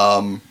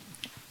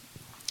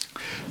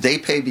they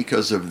pay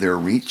because of their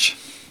reach,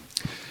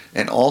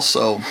 and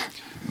also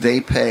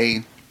they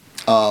pay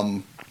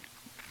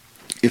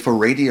if a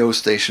radio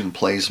station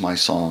plays my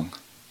song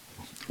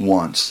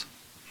once,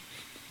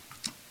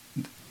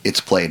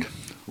 it's played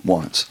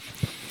once.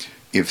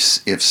 If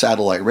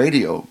satellite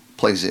radio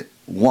plays it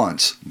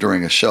once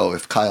during a show,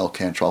 if Kyle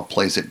Cantrell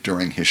plays it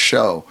during his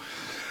show,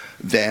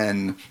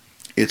 then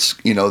it's,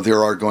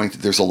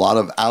 there's a lot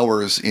of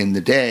hours in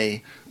the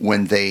day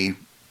when they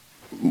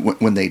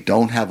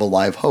don't have a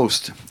live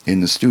host in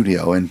the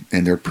studio and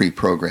they're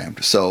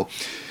pre-programmed. So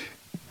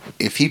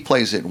if he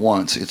plays it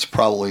once, it's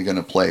probably going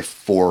to play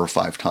 4 or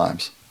 5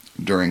 times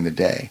during the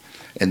day.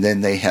 And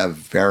then they have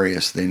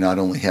various. They not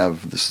only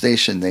have the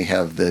station, they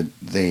have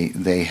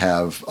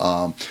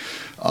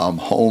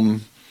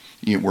home,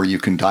 where you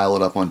can dial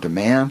it up on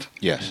demand.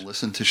 Yes. And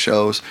listen to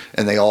shows,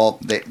 and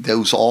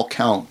those all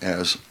count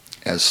as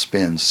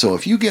spins. So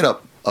if you get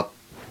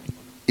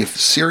if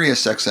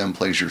Sirius XM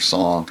plays your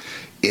song,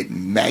 it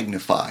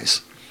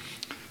magnifies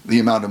the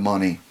amount of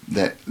money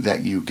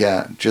that you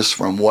get just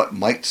from what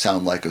might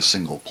sound like a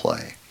single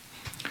play.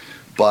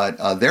 But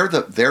they're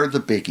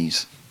the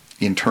biggies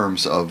in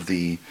terms of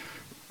the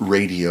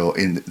radio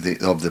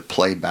of the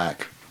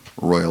playback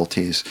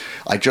royalties.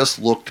 I just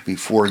looked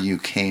before you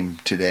came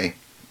today.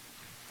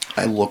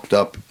 I looked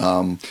up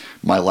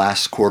my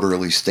last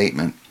quarterly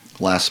statement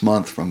last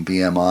month from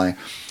BMI,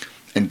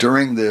 and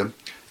during the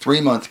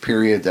 3-month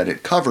period that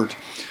it covered,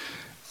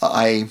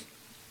 I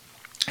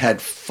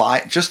had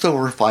just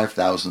over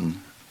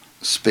 5,000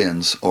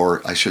 spins,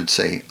 or I should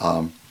say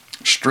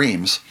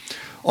streams,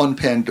 on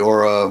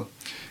Pandora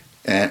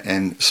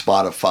and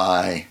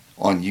Spotify,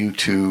 on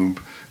YouTube,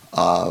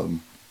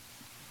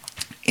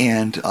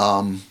 and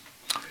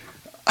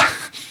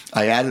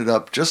I added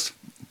up, just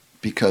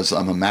because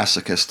I'm a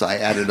masochist, I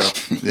added up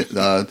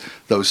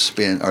those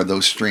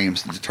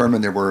streams, and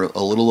determined there were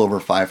a little over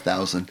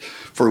 5,000,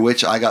 for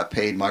which I got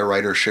paid. My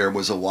writer share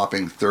was a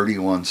whopping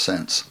 31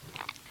 cents.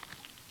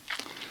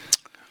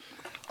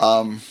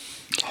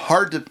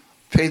 Hard to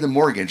pay the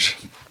mortgage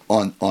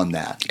on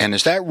that. And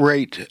is that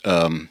rate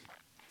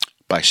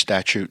by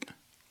statute?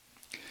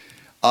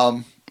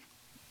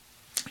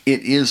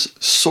 It is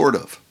sort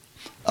of.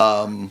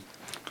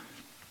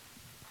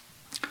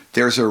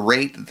 There's a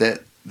rate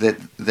that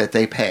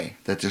they pay,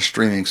 that the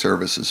streaming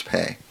services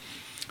pay,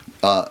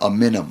 a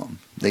minimum.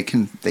 They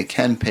can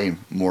pay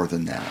more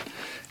than that,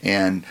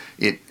 and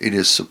it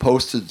is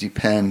supposed to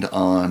depend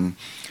on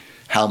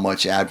how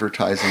much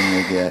advertising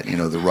they get.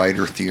 The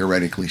writer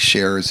theoretically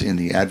shares in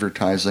the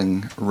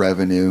advertising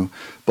revenue,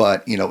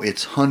 but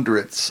it's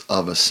hundredths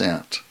of a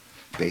cent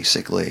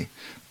basically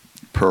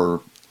per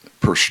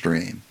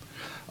stream.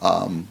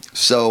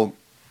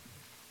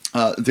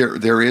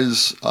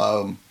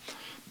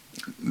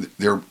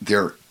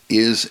 There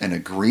is an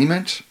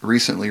agreement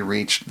recently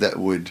reached that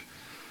would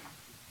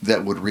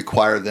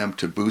require them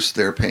to boost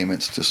their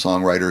payments to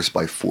songwriters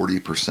by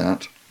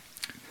 40%.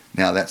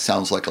 Now that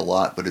sounds like a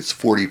lot, but it's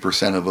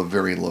 40% of a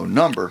very low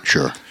number.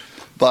 Sure.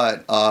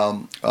 But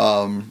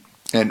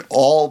and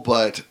all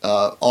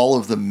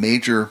of the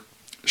major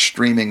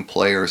streaming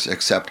players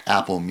except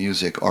Apple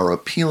Music are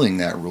appealing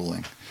that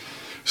ruling.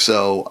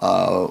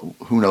 So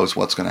who knows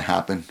what's going to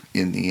happen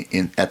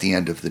at the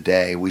end of the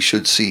day? We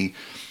should see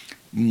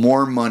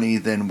more money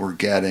than we're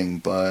getting,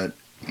 but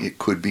it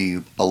could be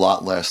a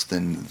lot less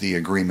than the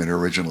agreement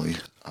originally.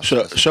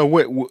 So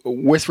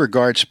with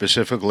regard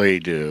specifically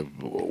to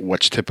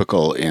what's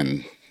typical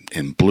in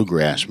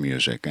bluegrass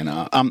music, and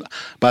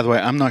by the way,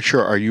 I'm not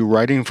sure. Are you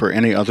writing for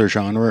any other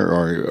genre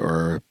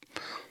or?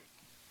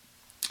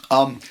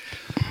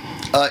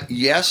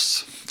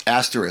 Yes.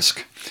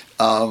 Asterisk.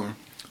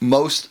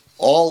 Most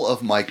all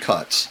of my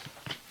cuts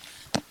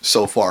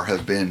so far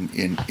have been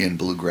in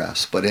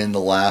bluegrass, but in the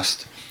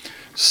last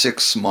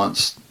 6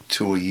 months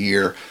to a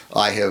year,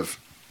 I have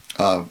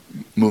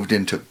moved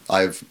into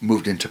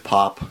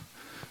pop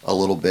a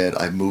little bit.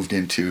 I've moved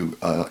into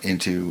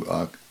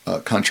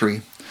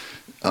country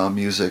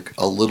music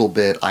a little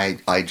bit.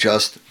 I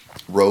just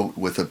wrote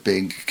with a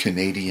big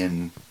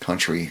Canadian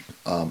country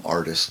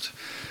artist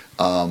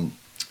in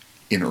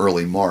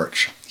early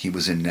March. He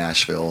was in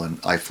Nashville, and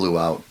I flew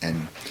out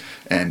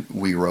and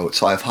we wrote.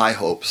 So I have high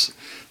hopes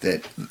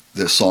that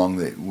the song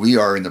that we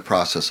are in the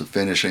process of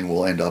finishing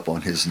will end up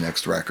on his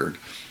next record,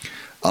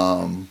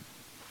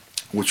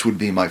 which would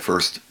be my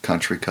first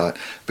country cut.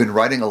 Been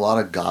writing a lot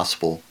of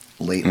gospel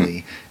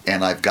lately,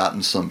 and I've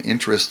gotten some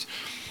interest.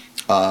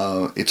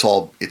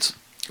 It's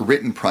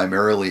written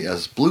primarily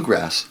as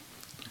bluegrass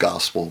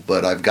gospel,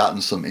 but I've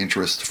gotten some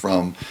interest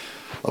from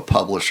a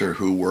publisher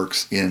who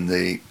works in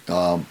the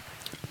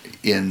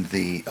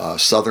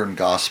Southern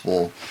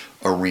gospel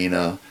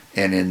arena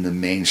and in the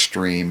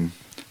mainstream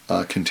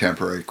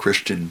contemporary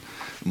Christian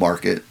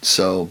market.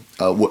 So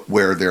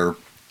where there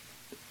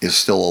is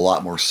still a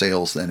lot more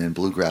sales than in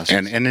bluegrass.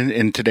 And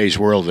in today's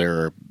world,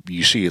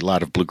 you see a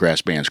lot of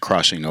bluegrass bands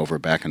crossing over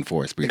back and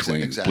forth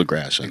between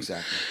bluegrass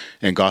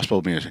and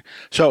gospel music.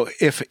 So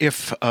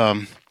if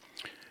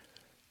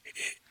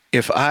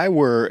I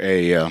were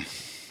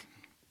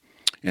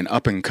an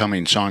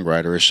up-and-coming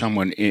songwriter or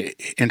someone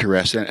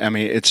interested, I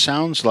mean, it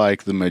sounds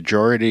like the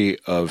majority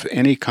of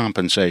any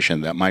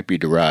compensation that might be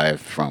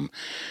derived from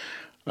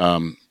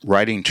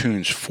writing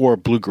tunes for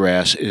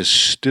bluegrass is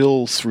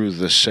still through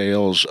the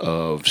sales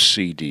of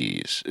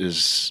CDs.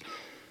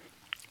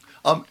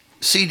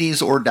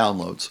 CDs or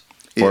downloads.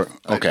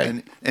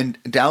 Okay.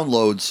 And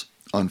downloads,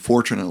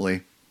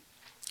 unfortunately,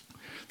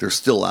 they're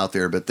still out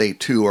there, but they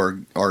too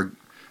are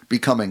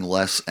becoming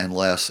less and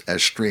less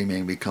as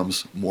streaming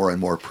becomes more and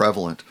more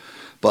prevalent.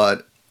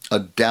 But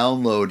a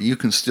download, you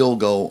can still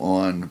go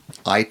on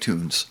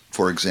iTunes,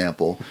 for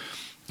example,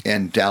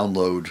 and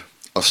download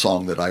a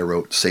song that I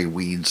wrote, say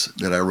Weeds,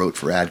 that I wrote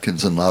for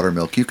Adkins and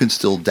Loudermilk. You can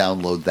still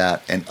download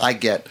that, and I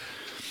get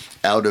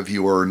out of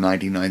your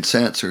 99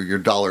 cents or your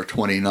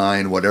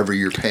 $1.29, whatever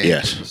you're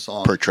paying for the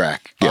song per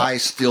track. Yeah. I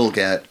still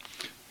get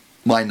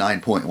my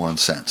 9.1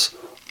 cents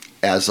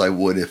as I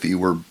would if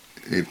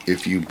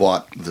you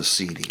bought the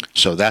CD.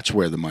 So that's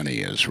where the money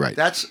is, right?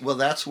 That's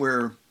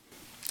where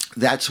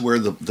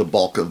the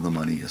bulk of the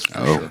money is.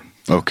 For sure.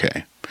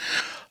 Okay.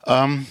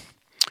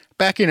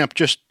 Backing up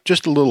just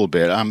a little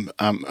bit,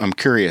 I'm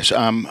curious.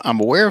 I'm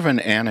aware of an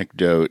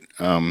anecdote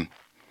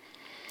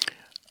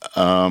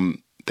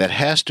that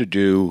has to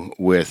do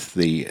with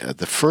the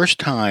first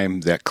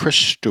time that Chris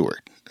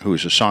Stewart, who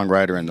is a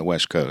songwriter in the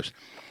West Coast,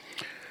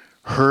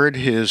 heard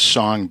his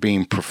song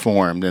being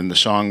performed, and the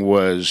song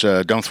was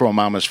 "Don't Throw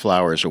Mama's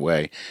Flowers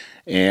Away,"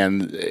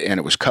 and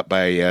it was cut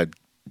by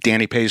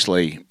Danny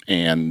Paisley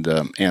and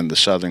the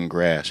Southern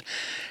Grass.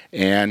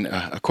 And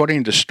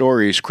according to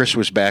stories, Chris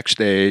was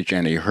backstage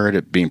and he heard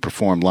it being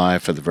performed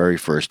live for the very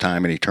first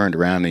time, and he turned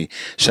around and he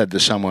said to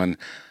someone,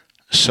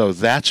 "So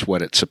that's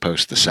what it's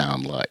supposed to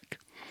sound like."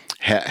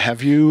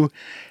 Have you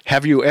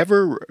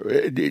ever?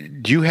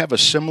 Do you have a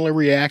similar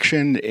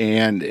reaction?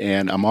 And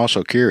I'm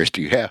also curious.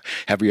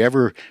 Have you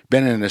ever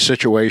been in a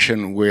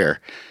situation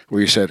where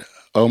you said,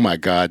 "Oh my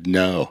God,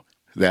 no,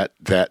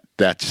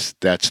 that's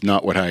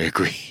not what I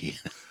agree"?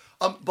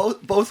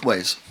 Both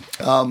ways.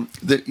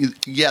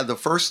 The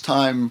first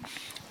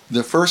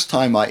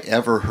time I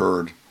ever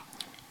heard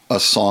a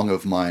song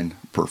of mine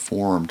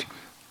performed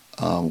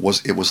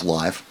was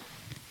live.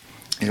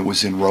 It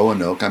was in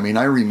Roanoke. I mean,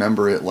 I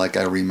remember it like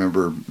I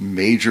remember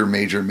major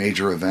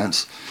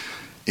events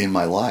in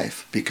my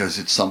life, because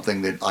it's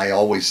something that I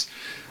always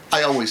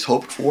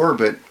hoped for,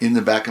 but in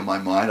the back of my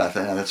mind, I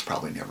thought, that's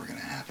probably never going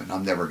to happen.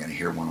 I'm never going to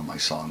hear one of my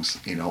songs,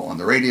 on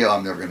the radio.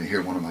 I'm never going to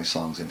hear one of my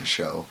songs in a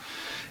show.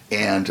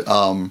 And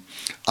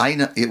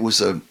it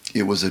was a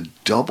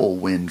double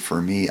win for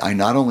me. I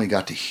not only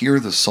got to hear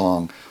the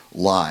song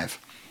live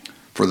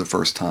for the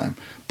first time,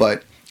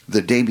 but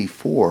the day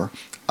before,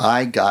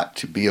 I got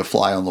to be a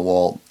fly on the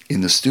wall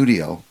in the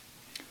studio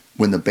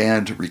when the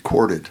band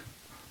recorded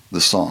the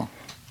song.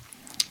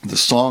 The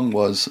song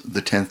was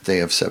The 10th Day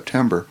of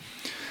September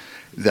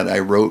that I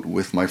wrote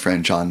with my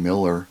friend John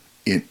Miller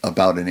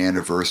about an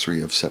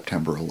anniversary of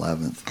September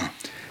 11th.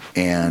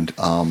 And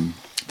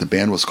the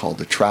band was called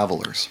The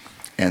Travelers.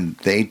 And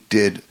they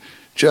did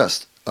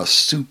just a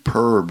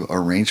superb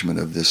arrangement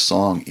of this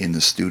song in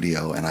the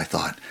studio. And I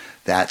thought,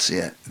 that's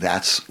it.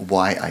 That's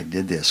why I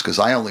did this. Because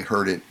I only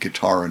heard it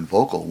guitar and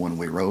vocal when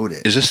we wrote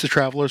it. Is this The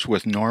Travelers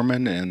with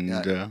Norman and...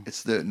 Yeah,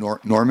 it's the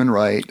Norman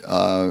Wright,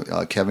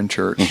 Kevin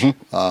Church,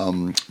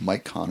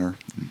 Mike Connor,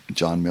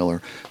 John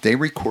Miller. They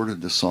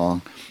recorded the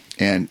song,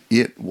 and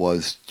it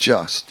was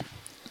just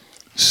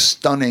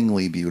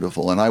stunningly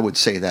beautiful. And I would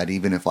say that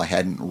even if I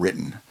hadn't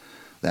written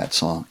that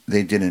song.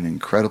 They did an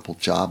incredible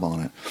job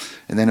on it.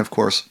 And then, of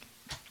course,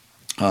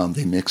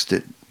 they mixed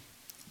it,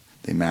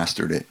 they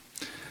mastered it,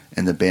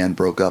 and the band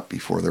broke up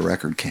before the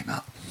record came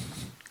out.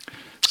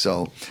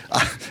 So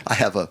I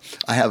have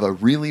a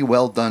really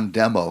well done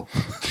demo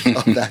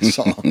of that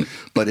song,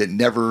 but it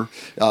never,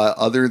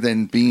 other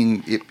than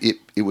being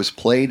it was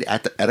played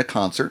at a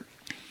concert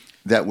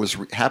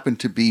that happened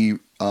to be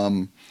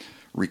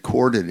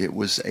recorded. It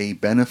was a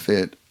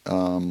benefit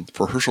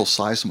for Herschel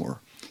Sizemore,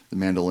 the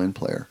mandolin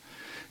player,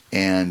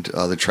 and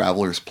the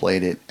Travelers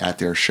played it at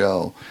their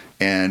show,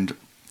 and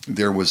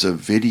there was a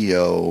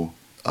video,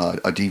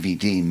 a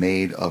DVD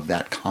made of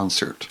that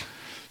concert.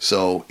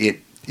 So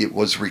it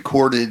was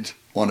recorded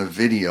on a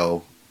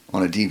video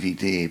on a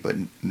DVD, but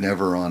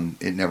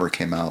it never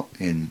came out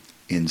in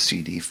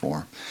CD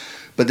form.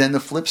 But then the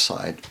flip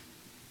side,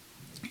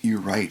 you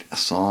write a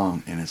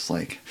song and it's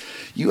like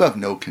you have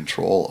no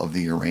control of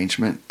the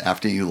arrangement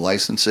after you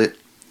license it.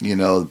 You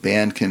know, the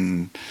band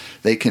can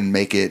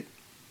make it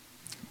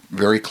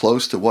very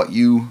close to what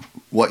you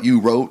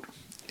wrote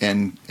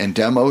and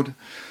demoed,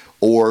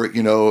 or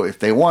if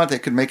they want, they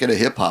could make it a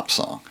hip hop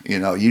song.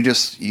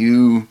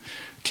 You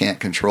can't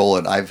control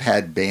it. I've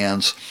had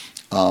bands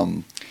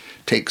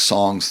take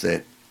songs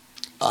that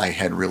I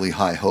had really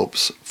high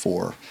hopes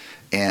for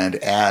and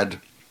add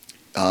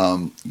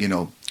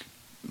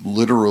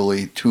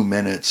literally 2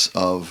 minutes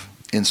of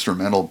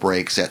instrumental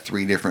breaks at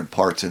 3 different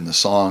parts in the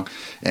song,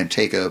 and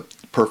take a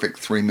perfect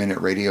 3-minute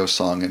radio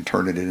song and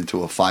turn it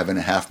into a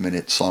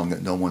 5.5-minute song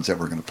that no one's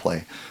ever going to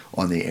play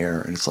on the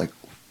air. And it's like,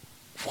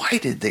 why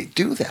did they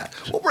do that?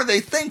 What were they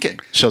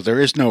thinking? So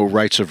there is no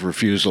rights of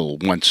refusal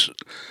once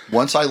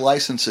I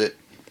license it.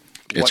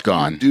 It's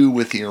gone. What you do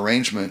with the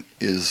arrangement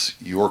is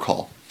your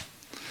call.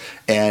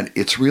 And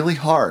it's really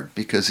hard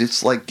because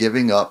it's like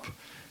giving up.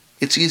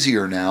 It's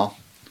easier now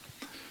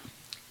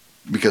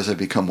because I've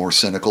become more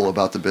cynical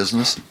about the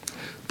business.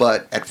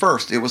 But at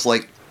first, it was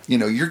like,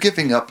 you're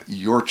giving up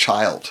your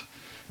child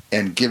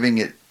and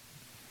giving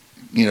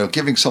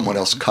someone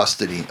else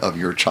custody of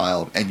your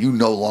child, and you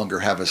no longer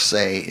have a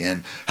say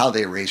in how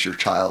they raise your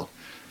child.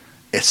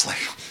 It's like,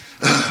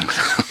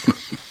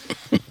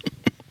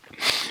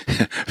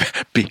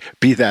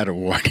 be that a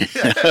warning.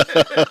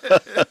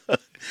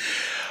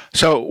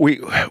 So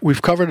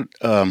we've covered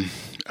a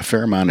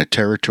fair amount of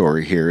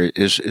territory here.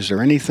 Is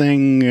there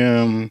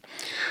anything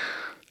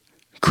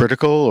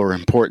critical or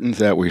important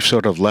that we've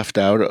sort of left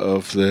out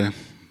of the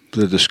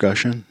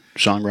discussion,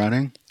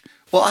 songwriting?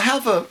 Well,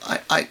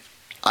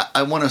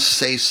 I want to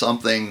say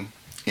something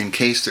in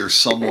case there's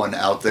someone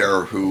out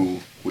there who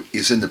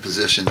is in the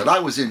position that I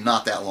was in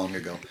not that long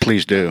ago.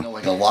 Please do.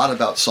 Knowing a lot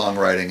about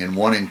songwriting and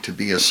wanting to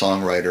be a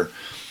songwriter.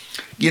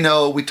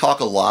 We talk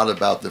a lot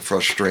about the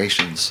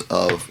frustrations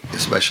of,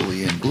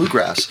 especially in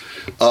bluegrass,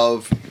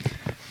 of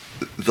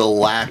the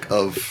lack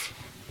of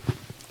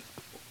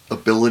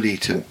ability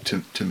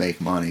to make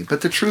money.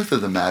 But the truth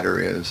of the matter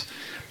is,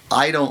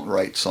 I don't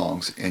write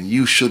songs, and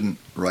you shouldn't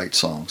write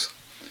songs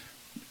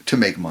to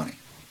make money.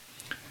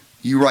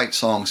 You write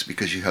songs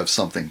because you have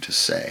something to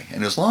say.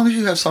 And as long as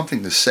you have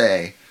something to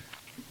say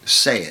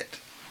it.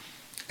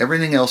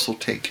 Everything else will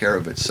take care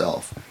of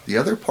itself. The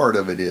other part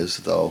of it is,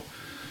 though,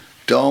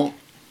 don't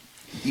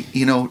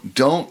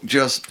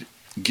just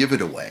give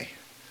it away.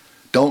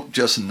 Don't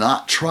just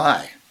not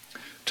try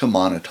to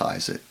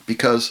monetize it,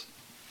 because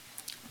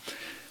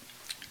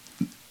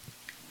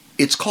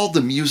it's called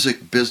the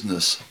music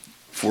business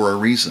for a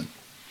reason.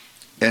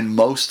 And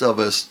most of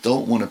us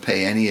don't want to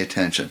pay any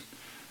attention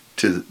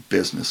to the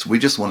business. We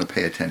just want to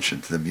pay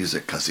attention to the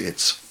music because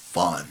it's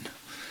fun.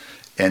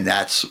 And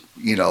that's,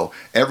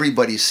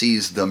 everybody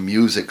sees the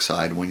music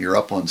side when you're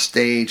up on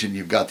stage and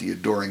you've got the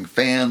adoring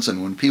fans,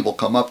 and when people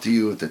come up to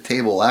you at the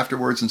table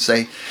afterwards and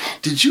say,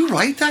 "Did you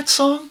write that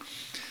song?"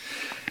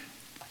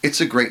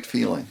 It's a great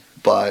feeling,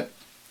 but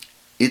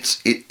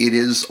it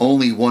is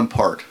only one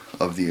part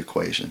of the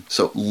equation.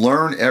 So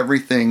learn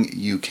everything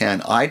you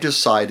can. I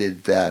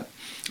decided that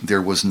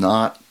there was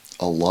not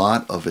a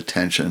lot of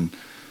attention.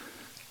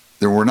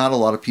 There were not a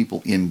lot of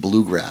people in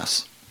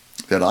bluegrass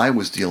that I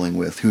was dealing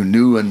with who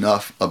knew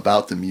enough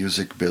about the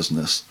music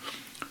business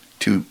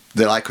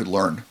that I could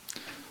learn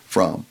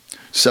from.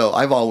 So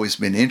I've always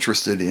been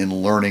interested in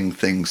learning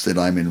things that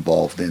I'm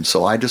involved in.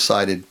 So I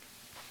decided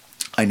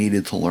I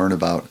needed to learn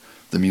about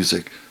the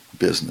music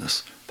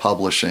business.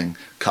 publishing,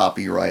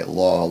 copyright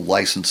law,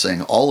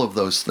 licensing, all of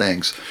those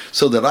things,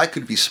 so that I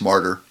could be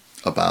smarter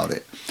about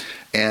it.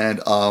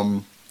 And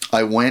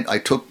I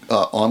took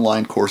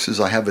online courses.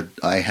 I have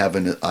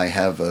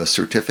a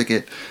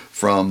certificate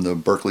from the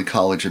Berklee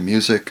College of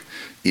Music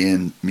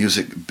in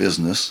music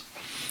business.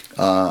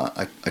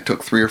 I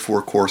took 3 or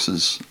 4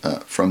 courses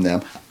from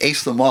them.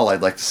 Aced them all,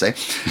 I'd like to say.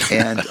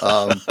 And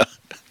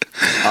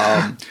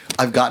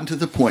I've gotten to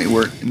the point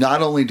where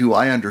not only do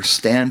I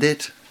understand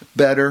it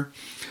better,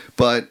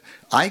 but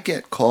I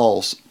get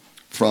calls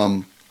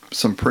from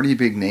some pretty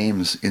big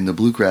names in the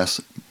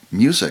bluegrass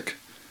music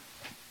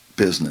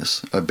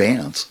business,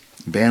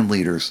 band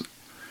leaders,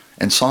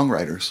 and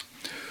songwriters,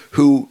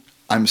 who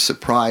I'm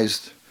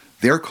surprised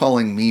they're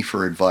calling me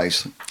for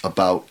advice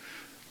about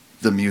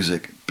the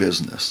music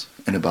business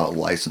and about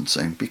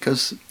licensing,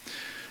 because,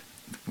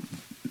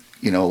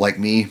 like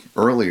me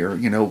earlier,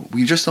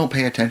 we just don't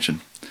pay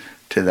attention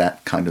to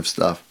that kind of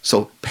stuff.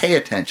 So pay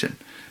attention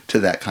to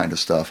that kind of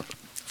stuff.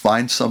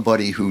 Find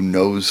somebody who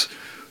knows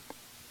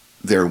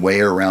their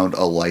way around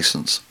a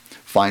license.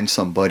 Find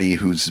somebody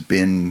who's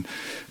been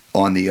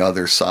on the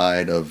other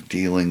side of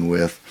dealing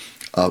with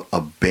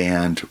a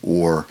band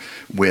or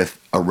with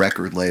a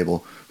record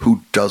label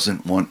who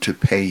doesn't want to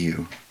pay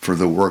you for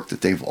the work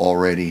that they've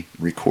already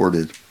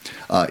recorded.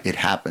 It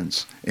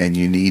happens, and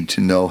you need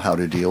to know how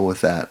to deal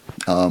with that.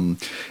 And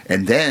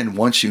then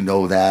once you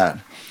know that,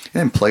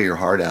 then play your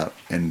heart out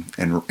and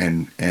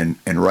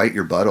write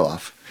your butt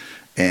off.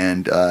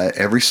 And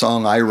every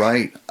song I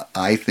write,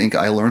 I think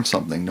I learn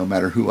something, no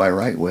matter who I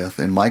write with.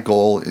 And my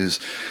goal is,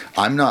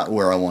 I'm not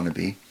where I want to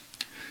be.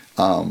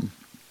 I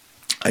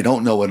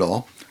don't know it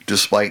all,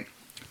 despite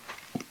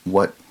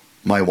what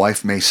my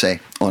wife may say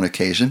on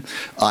occasion.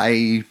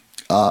 I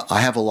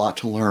have a lot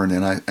to learn,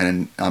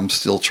 and I'm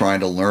still trying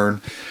to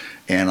learn,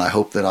 and I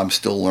hope that I'm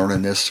still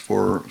learning this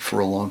for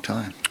a long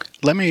time.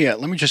 Let me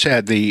just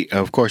add,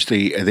 of course,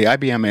 the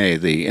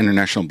IBMA, the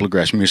International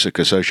Bluegrass Music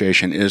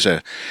Association, is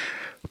a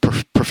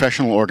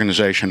professional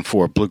organization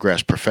for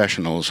bluegrass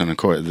professionals, and of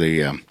course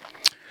the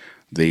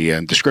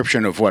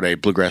description of what a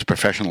bluegrass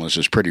professional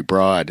is pretty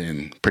broad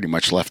and pretty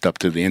much left up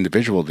to the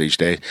individual these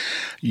days.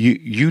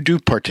 You do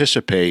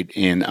participate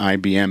in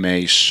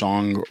IBMA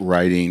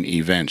songwriting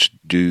events,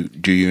 do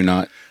you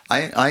not?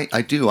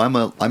 I do. I'm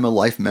a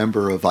life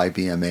member of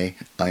IBMA,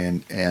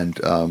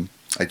 and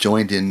I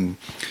joined in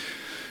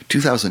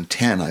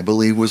 2010, I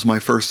believe, was my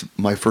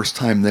first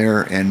time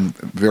there, and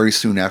very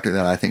soon after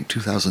that, I think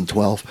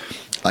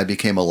 2012, I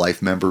became a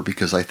life member,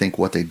 because I think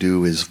what they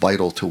do is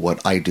vital to what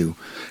I do,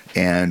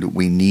 and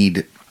we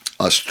need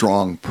a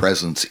strong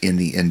presence in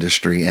the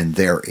industry, and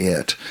they're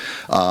it.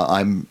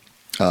 I'm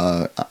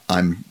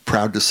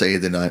proud to say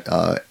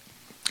that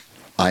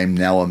I'm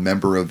now a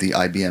member of the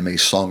IBMA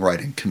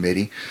Songwriting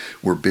Committee.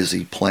 We're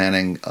busy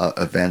planning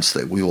events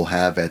that we will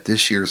have at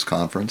this year's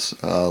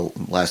conference,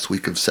 last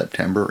week of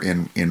September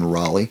in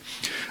Raleigh.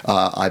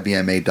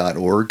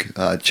 IBMA.org,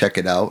 check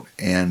it out.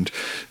 And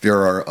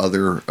there are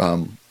other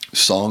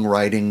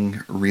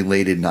songwriting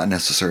related, not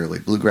necessarily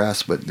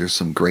bluegrass, but there's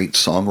some great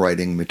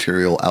songwriting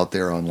material out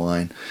there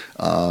online.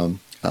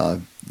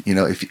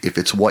 If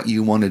it's what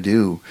you want to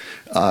do,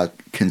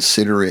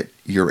 consider it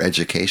your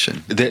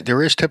education.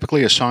 There is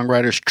typically a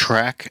songwriters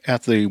track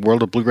at the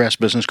World of Bluegrass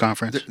Business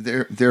Conference?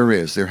 There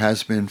is. There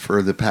has been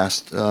for the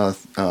past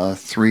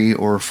 3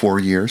 or 4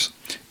 years,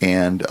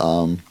 and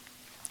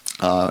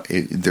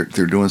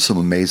they're doing some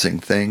amazing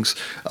things.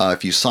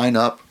 If you sign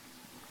up,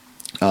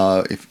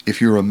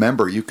 if you're a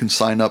member, you can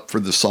sign up for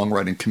the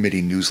Songwriting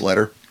Committee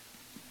newsletter,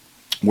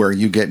 where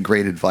you get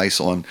great advice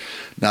on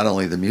not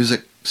only the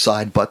music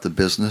side but the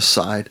business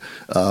side,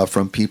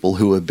 from people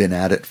who have been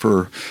at it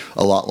for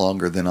a lot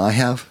longer than I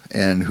have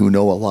and who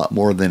know a lot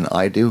more than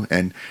I do.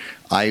 And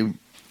I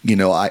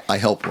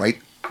help write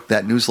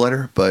that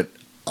newsletter, but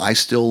I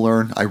still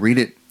learn. I read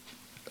it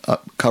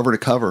cover to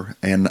cover,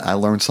 and I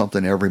learn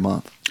something every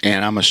month.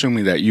 And I'm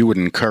assuming that you would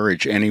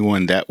encourage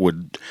anyone that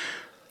would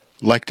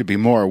like to be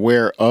more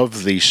aware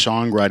of the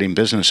songwriting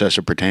business as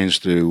it pertains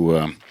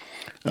to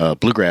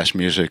bluegrass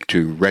music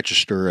to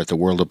register at the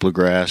World of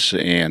Bluegrass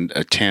and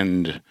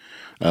attend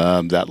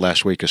that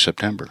last week of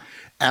September.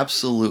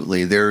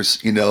 Absolutely.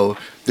 There's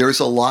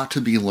a lot to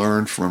be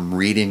learned from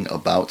reading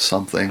about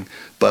something,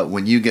 but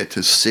when you get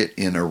to sit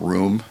in a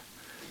room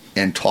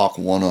and talk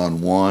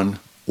one-on-one,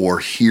 or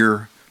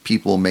hear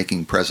people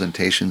making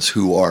presentations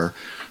who are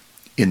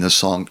in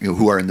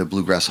the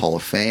Bluegrass Hall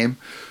of Fame,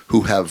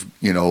 who have,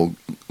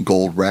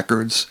 gold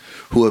records,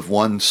 who have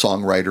won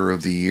Songwriter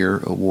of the Year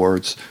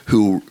awards,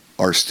 who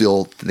are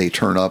still, they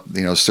turn up,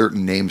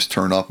 certain names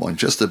turn up on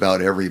just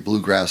about every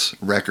bluegrass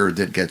record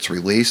that gets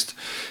released.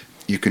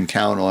 You can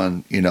count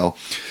on,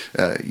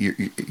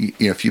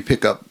 if you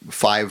pick up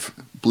 5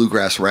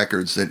 bluegrass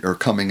records that are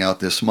coming out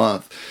this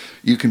month,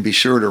 you can be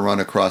sure to run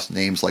across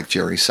names like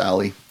Jerry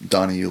Salley,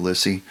 Donnie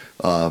Ulisse,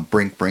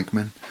 Brink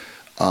Brinkman,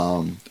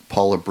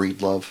 Paula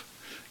Breedlove,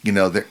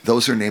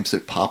 those are names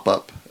that pop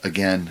up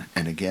again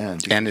and again.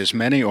 And as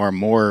many or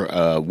more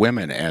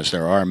women as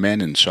there are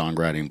men in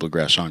songwriting,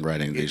 bluegrass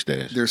songwriting these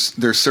days.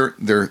 There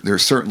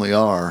certainly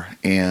are,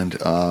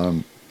 and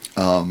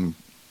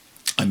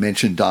I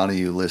mentioned Donna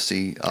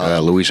Ulysses,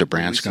 Louisa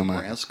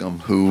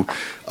Branscombe, who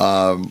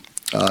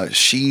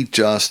she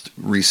just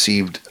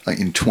received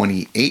in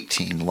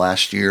 2018,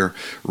 last year,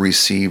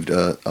 received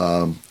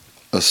a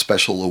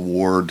special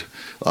award,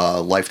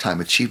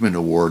 Lifetime Achievement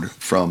Award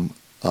from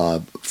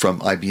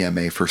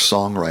IBMA for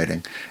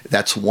songwriting.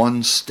 That's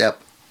one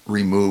step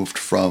removed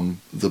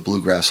from the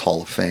Bluegrass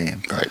Hall of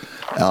Fame. Right.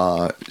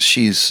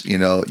 She's,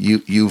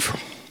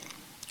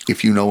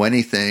 if you know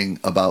anything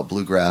about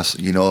bluegrass,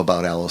 you know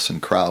about Alison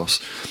Krauss.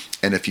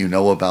 And if you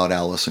know about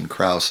Alison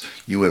Krauss,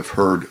 you have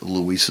heard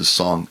Louisa's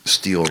song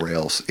Steel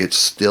Rails. It's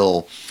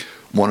still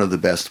one of the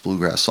best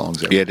bluegrass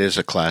songs ever. It is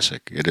a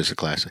classic. It is a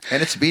classic.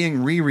 And it's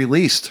being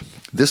re-released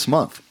this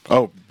month.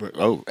 Oh,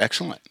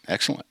 excellent.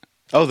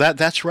 Oh,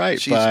 that's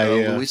right.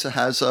 Louisa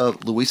has a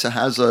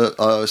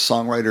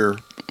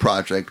songwriter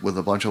project with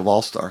a bunch of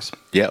all-stars.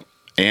 Yep.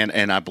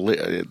 And I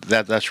believe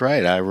that's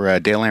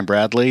right. Dale Ann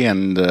Bradley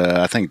and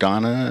I think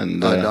Donna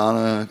and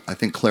Donna. I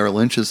think Clara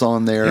Lynch is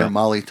on there. Yeah.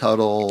 Molly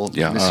Tuttle,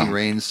 Yeah. Missy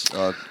Raines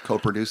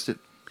co-produced it.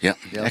 Yeah,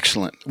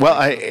 excellent. Well,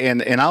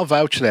 I'll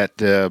vouch that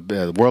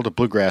the world of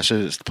bluegrass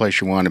is the place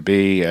you want to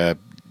be.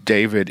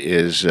 David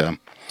is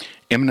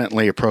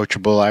eminently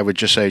approachable. I would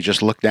just say,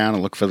 just look down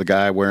and look for the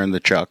guy wearing the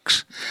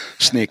Chucks,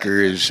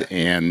 sneakers,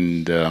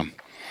 and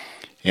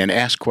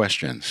ask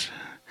questions.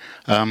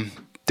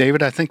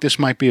 David, I think this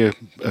might be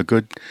a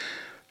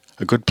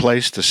good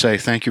place to say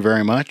thank you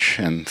very much,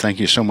 and thank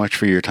you so much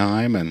for your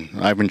time. And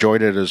I've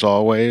enjoyed it as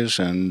always.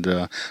 And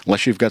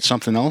unless you've got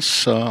something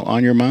else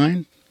on your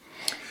mind.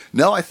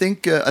 No, I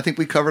think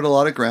we covered a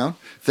lot of ground.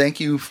 Thank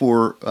you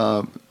for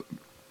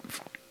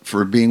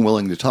being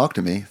willing to talk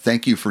to me.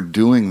 Thank you for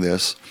doing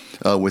this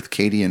with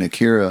Katie and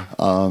Akira,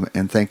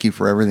 and thank you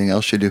for everything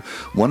else you do.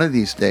 One of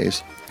these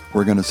days,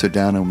 we're going to sit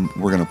down and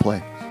we're going to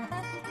play.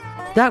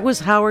 That was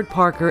Howard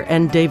Parker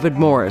and David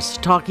Morris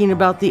talking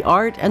about the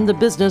art and the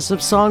business of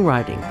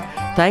songwriting.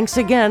 Thanks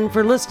again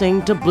for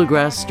listening to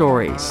Bluegrass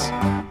Stories.